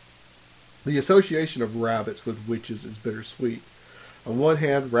 The association of rabbits with witches is bittersweet. On one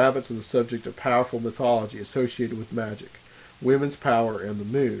hand, rabbits are the subject of powerful mythology associated with magic, women's power, and the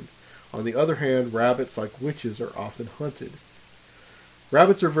moon. On the other hand, rabbits, like witches, are often hunted.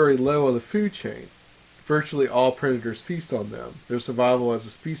 Rabbits are very low on the food chain. Virtually all predators feast on them. Their survival as a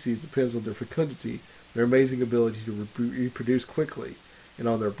species depends on their fecundity, their amazing ability to reproduce quickly, and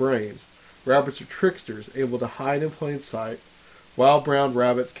on their brains. Rabbits are tricksters, able to hide in plain sight. Wild brown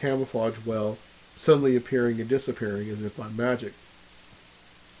rabbits camouflage well, suddenly appearing and disappearing as if by magic.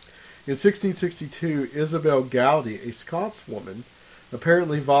 In 1662, Isabel Gowdy, a Scotswoman,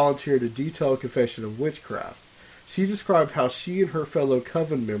 apparently volunteered a detailed confession of witchcraft. She described how she and her fellow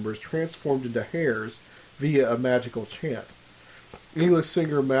coven members transformed into hares via a magical chant. English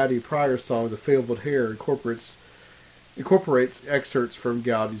singer Maddie Pryor's song "The Fabled Hare" incorporates excerpts from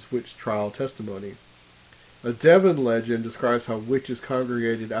Gowdy's witch trial testimony. A Devon legend describes how witches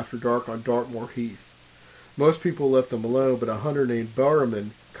congregated after dark on Dartmoor Heath. Most people left them alone, but a hunter named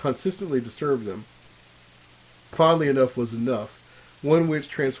Barrowman consistently disturbed them. Fondly enough was enough. One witch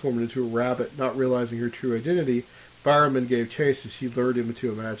transformed into a rabbit, not realizing her true identity. Barrowman gave chase as she lured him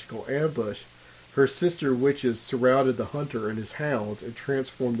into a magical ambush. Her sister witches surrounded the hunter and his hounds and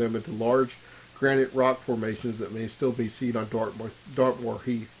transformed them into large granite rock formations that may still be seen on Dartmoor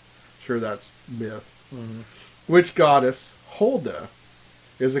Heath. Sure, that's myth. Mm-hmm. Witch goddess Hulda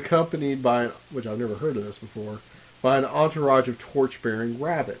is accompanied by, which I've never heard of this before, by an entourage of torch-bearing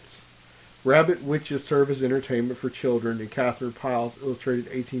rabbits. Rabbit witches serve as entertainment for children in Catherine Pyle's illustrated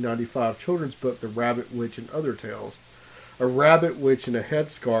 1895 children's book, The Rabbit Witch and Other Tales. A rabbit witch in a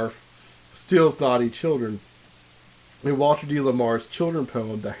headscarf steals naughty children. In Walter D. Lamar's children's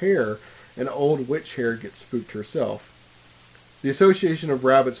poem, The Hare, an old witch hare gets spooked herself. The association of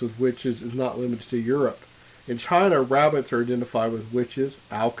rabbits with witches is not limited to Europe. In China, rabbits are identified with witches,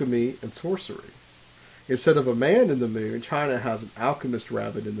 alchemy, and sorcery. Instead of a man in the moon, China has an alchemist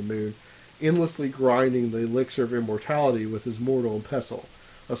rabbit in the moon, endlessly grinding the elixir of immortality with his mortal and pestle,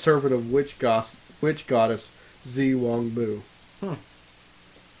 a servant of witch goddess Zi Wang Mu.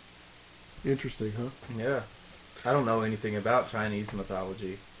 Interesting, huh? Yeah. I don't know anything about Chinese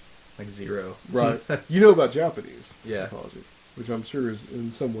mythology. Like zero. Right. You know about Japanese Yeah. mythology, which I'm sure is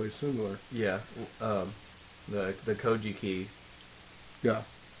in some ways similar. Yeah. The Koji key Yeah.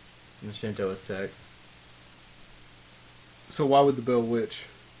 in the Shintoist text. So why would the Bell Witch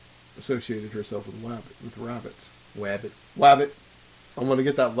associated herself with rabbits? Wabbit. Wabbit. I'm going to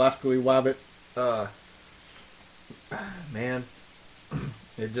get that rascally wabbit. Man,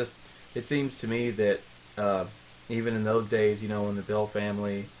 it seems to me that even in those days, when the Bell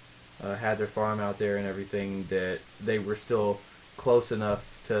family had their farm out there and everything, that they were still close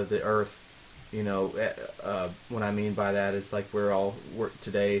enough to the earth. What I mean by that is like we're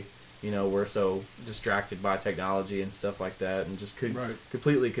today, we're so distracted by technology and stuff like that, and just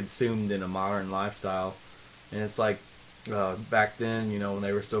completely consumed in a modern lifestyle. And it's like back then, when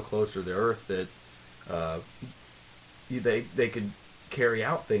they were still closer to the earth, that they could carry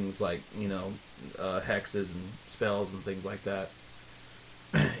out things like hexes and spells and things like that,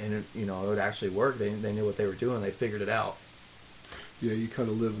 and it would actually work. They knew what they were doing. They figured it out. Yeah, you kind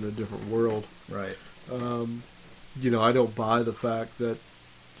of live in a different world. Right. I don't buy the fact that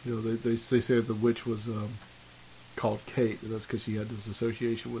they say the witch was called Kate, and that's because she had this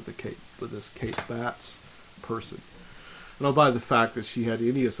association with this Kate Batts person. I don't buy the fact that she had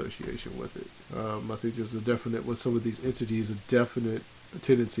any association with it. I think there's with some of these entities, a definite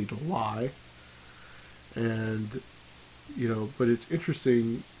tendency to lie. And, but it's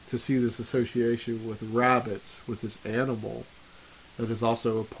interesting to see this association with rabbits, with this animal that is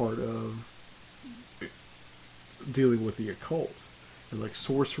also a part of dealing with the occult and like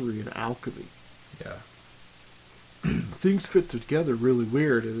sorcery and alchemy. Yeah. Things fit together really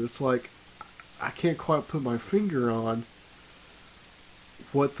weird, and it's like I can't quite put my finger on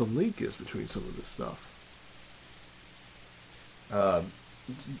what the link is between some of this stuff.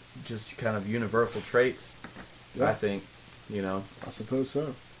 Just kind of universal traits, Yeah. I think, I suppose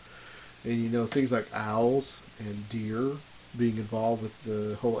so. And things like owls and deer being involved with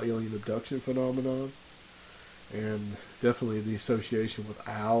the whole alien abduction phenomenon, and definitely the association with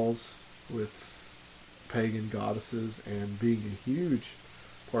owls with pagan goddesses, and being a huge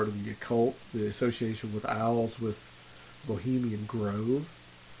part of the occult, the association with owls with Bohemian Grove,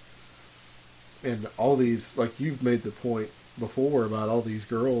 and all these, like you've made the point before about all these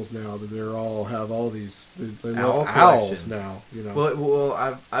girls now that they're all have all these they Owl love owls collections. now. You know.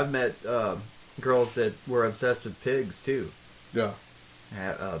 Well, I've met girls that were obsessed with pigs too. Yeah.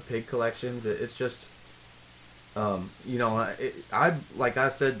 Pig collections. It's just, you know, I like I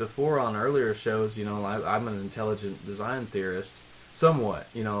said before on earlier shows. You know, I'm an intelligent design theorist, somewhat.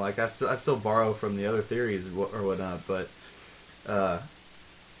 You know, like I still borrow from the other theories or whatnot, but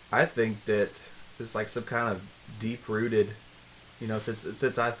I think that there's like some kind of deep rooted. You know,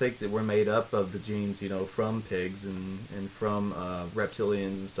 since I think that we're made up of the genes, you know, from pigs and from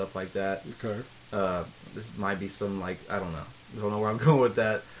reptilians and stuff like that. Okay. This might be some like I don't know where I'm going with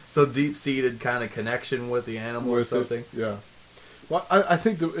that. Some deep seated kind of connection with the animal or something. Yeah. Well, I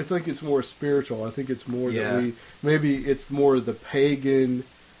think it's more spiritual. I think it's more that maybe it's more the pagan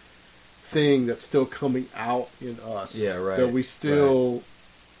thing that's still coming out in us. Yeah, right. That we still,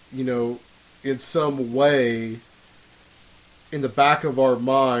 you know, in some way, in the back of our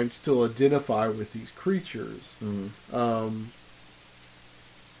mind, still identify with these creatures. Mm-hmm.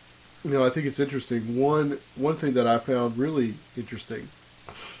 You know, I think it's interesting. One thing that I found really interesting,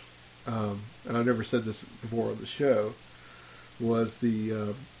 and I never said this before on the show, was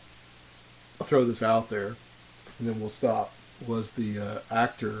I'll throw this out there, and then we'll stop. Was the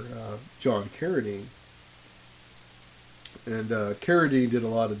actor John Carradine, and Carradine did a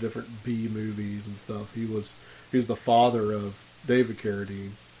lot of different B movies and stuff. He's the father of David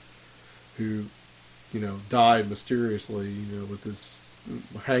Carradine, who, you know, died mysteriously, you know, with this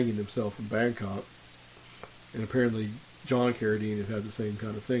hanging himself in Bangkok, and apparently John Carradine had the same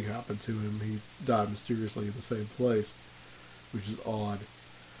kind of thing happen to him. He died mysteriously in the same place, which is odd.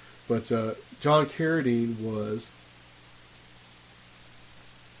 But John Carradine was.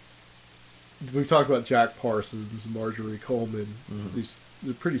 We talked about Jack Parsons, Marjorie Coleman,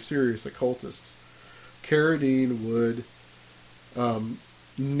 they're pretty serious occultists. Carradine would,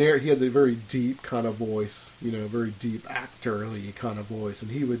 he had a very deep kind of voice, you know, very deep actorly kind of voice, and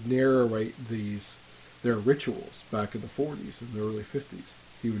he would narrate their rituals back in the 40s and the early 50s.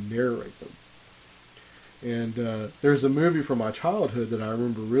 He would narrate them. And there's a movie from my childhood that I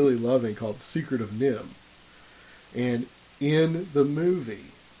remember really loving called The Secret of Nim. And in the movie,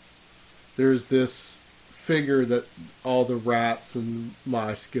 there's this figure that all the rats and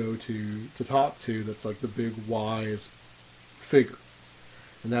mice go to talk to that's like the big wise figure.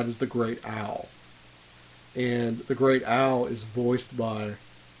 And that is the Great Owl. And the Great Owl is voiced by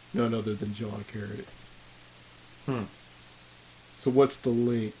none other than John Carradine. So what's the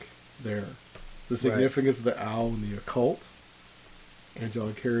link there? The significance of the owl in the occult, and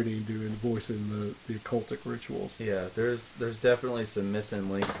John Carradine voicing the occultic rituals. Yeah, there's definitely some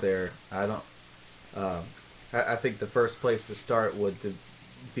missing links there. I think the first place to start would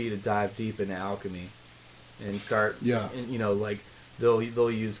be to dive deep into alchemy, and start. Yeah. And, you know, like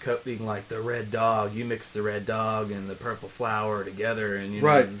they'll use coding like the red dog. You mix the red dog and the purple flower together, and you know.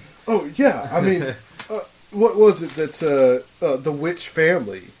 Right. Oh yeah. I mean, what was it? That's the witch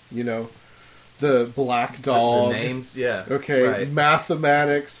family. You know. The black dog. The names, yeah. Okay, right.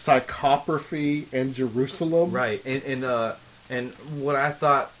 Mathematics, psychopathy, and Jerusalem. Right, and what I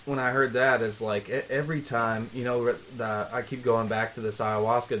thought when I heard that is like every time, you know, I keep going back to this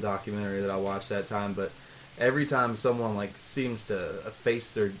ayahuasca documentary that I watched that time, but every time someone like seems to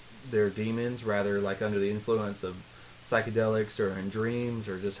face their demons, rather like under the influence of psychedelics or in dreams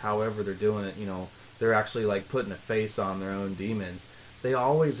or just however they're doing it, you know, they're actually like putting a face on their own demons. They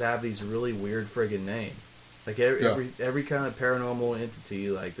always have these really weird friggin' names. Like every kind of paranormal entity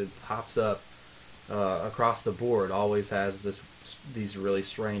like that pops up across the board always has these really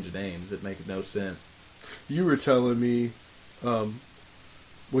strange names that make no sense. You were telling me, because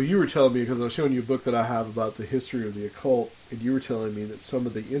I was showing you a book that I have about the history of the occult, and you were telling me that some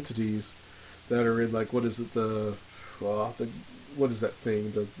of the entities that are in like what is that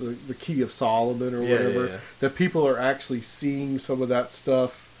thing? The Key of Solomon or whatever. Yeah. That people are actually seeing some of that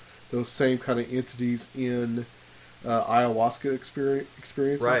stuff, those same kind of entities in ayahuasca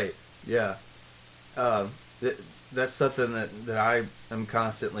experiences. Right. Yeah. That's something that I am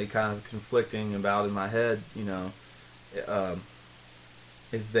constantly kind of conflicting about in my head. You know,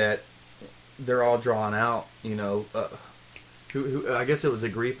 is that they're all drawn out. You know, who I guess it was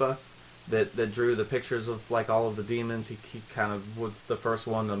Agrippa. That drew the pictures of like all of the demons. He kind of was the first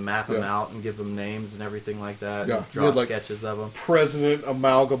one to map them out and give them names and everything like that. Yeah, and draw sketches of them. President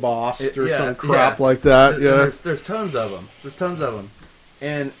Amalgamast or some crap like that. Yeah, there's tons of them. There's tons of them.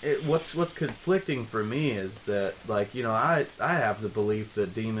 And what's conflicting for me is that like you know I have the belief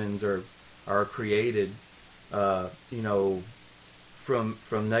that demons are created, you know, from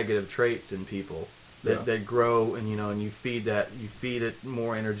negative traits in people. that grow, and and you feed it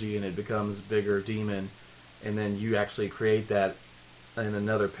more energy, and it becomes a bigger demon, and then you actually create that in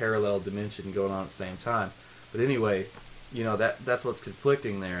another parallel dimension going on at the same time. But anyway, that's what's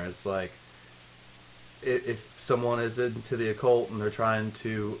conflicting there. Is like if someone is into the occult and they're trying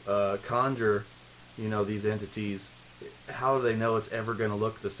to conjure, these entities, how do they know it's ever going to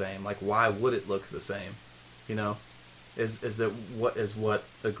look the same? Like, why would it look the same? Is what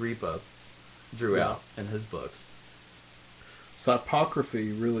Agrippa drew out in his books.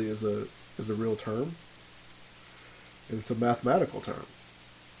 Hypocrisy really is a real term, and it's a mathematical term.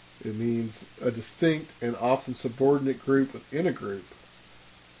 It means a distinct and often subordinate group within a group.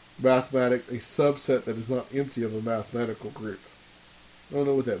 Mathematics, a subset that is not empty of a mathematical group. I don't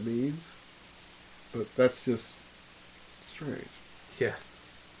know what that means, but that's just strange. Yeah.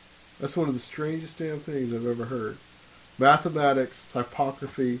 That's one of the strangest damn things I've ever heard. Mathematics,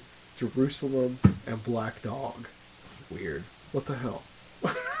 hypocrisy, Jerusalem, and Black Dog. Weird. What the hell?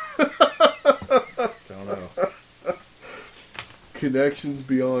 Don't know. Connections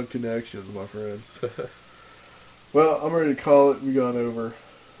beyond connections, my friend. Well, I'm ready to call it. We gone over.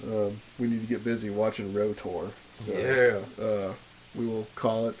 We need to get busy watching Rotor. So, yeah. We will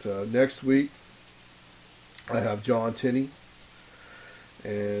call it next week. I have John Tenney.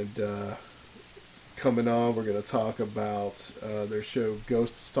 And coming on, we're going to talk about their show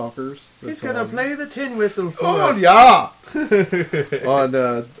Ghost Stalkers. He's going to play the tin whistle for us. Yeah!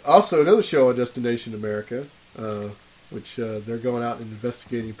 On also another show on Destination America, which they're going out and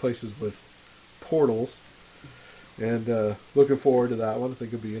investigating places with portals. And looking forward to that one. I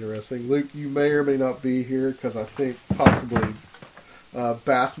think it'll be interesting. Luke, you may or may not be here because I think possibly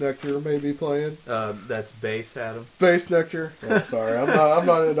Bass Nectar may be playing. That's bass, Adam. Bass Nectar. Oh, sorry, I'm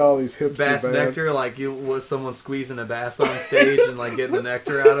not into all these hipster Bass bands. Nectar, like was someone squeezing a bass on stage and like getting the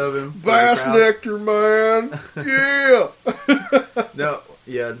nectar out of him. Bass Nectar, man. Yeah. No,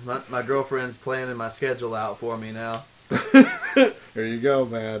 yeah, my girlfriend's planning my schedule out for me now. There you go,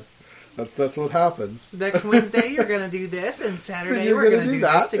 man. That's what happens. Next Wednesday you're gonna do this, and Saturday You're we're gonna do do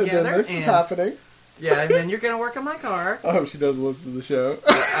that, this together. and then this is happening. Yeah, and then you're gonna work on my car. I hope she doesn't listen to the show.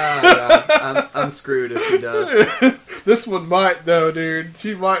 God, I'm screwed if she does. This one might, though, dude.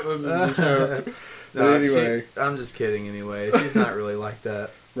 She might listen to the show. No, but anyway. I'm just kidding anyway. She's not really like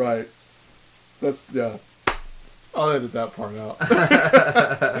that. Right. Yeah. I'll edit that part out.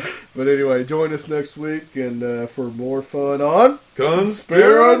 But anyway, join us next week and for more fun on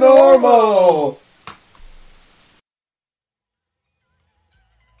Conspirinormal!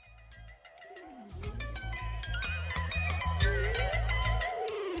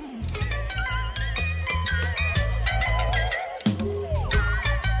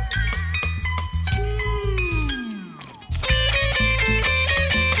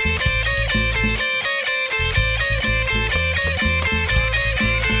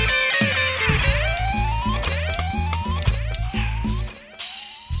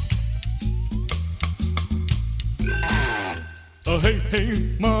 Hey,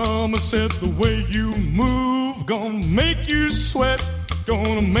 hey, mama said the way you move gonna make you sweat,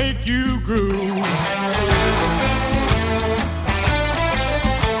 gonna make you groove.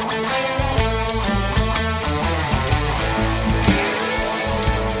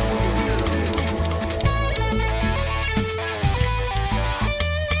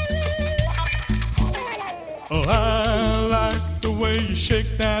 Oh, I like the way you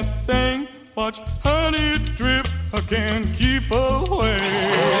shake that thing. Watch honey drip, I can't keep away.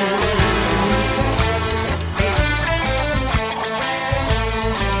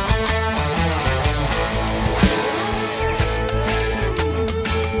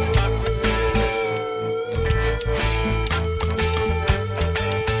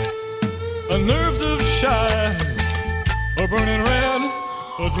 The nerves of shy are burning red.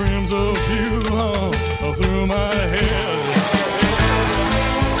 The dreams of you are through my head.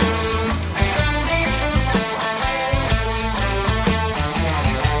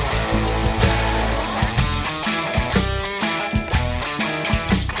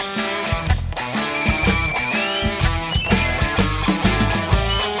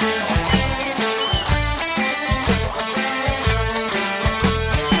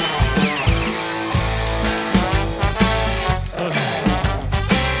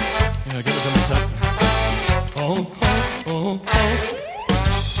 Oh, oh, oh.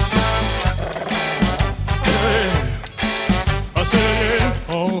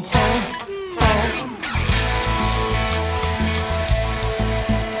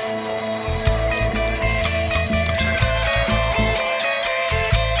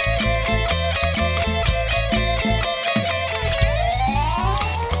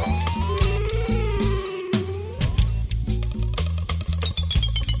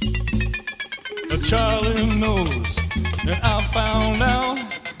 Charlie knows, and I found out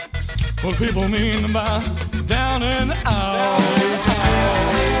what people mean by down and out.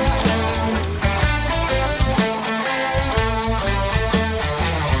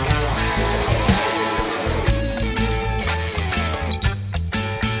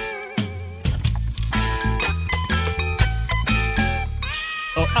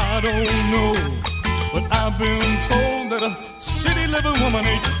 Oh, I don't know, but I've been told that a city living woman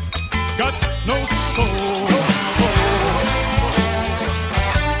ain't got no soul.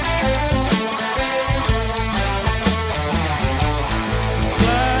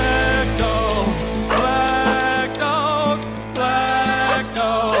 Black dog, black dog, black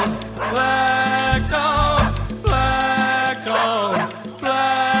dog, black dog, black dog,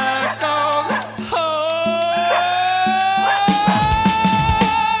 black dog.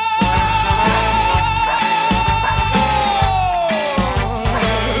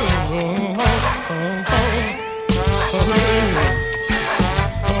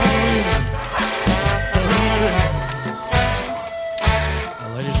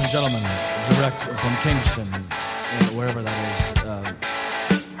 Ladies and gentlemen, direct from Kingston, wherever that is,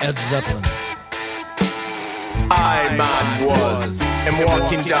 Ed Zeppelin. I, man, was, am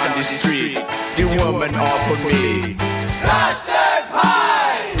walking down the street. The woman offered me custard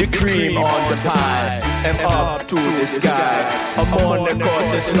pie, the cream on the pie, and up to the sky. I'm on the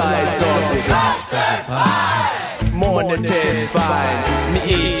quarter slice of the custard pie. Morning tastes fine, me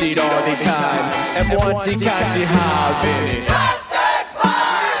eat it all the time, and want the candy have it.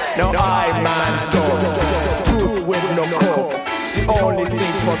 Now I, man, don't do with no coke. The only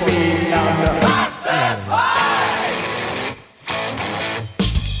thing for me now the custard pie.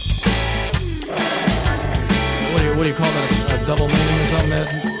 What do you call that? A double meaning or something, Ed?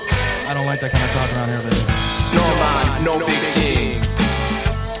 I don't like that kind of talk around here, baby. No man, no big thing.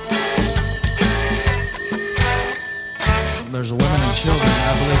 There's women and children.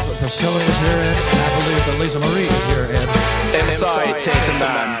 I believe Priscilla is here, Ed, and I believe that Lisa Marie is here, Ed. I'm sorry, Tatum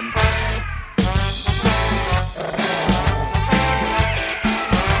man.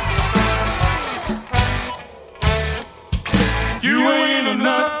 You ain't a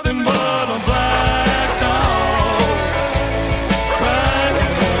nothing but a black dog, crying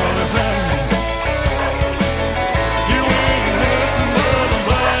all the time. You ain't nothing but a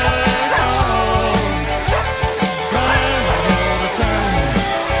black dog, crying all the time.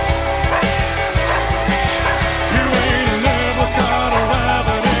 You ain't never caught a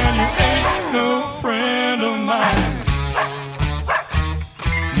rabbit, and you ain't no friend of mine.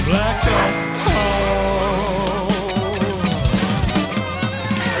 Black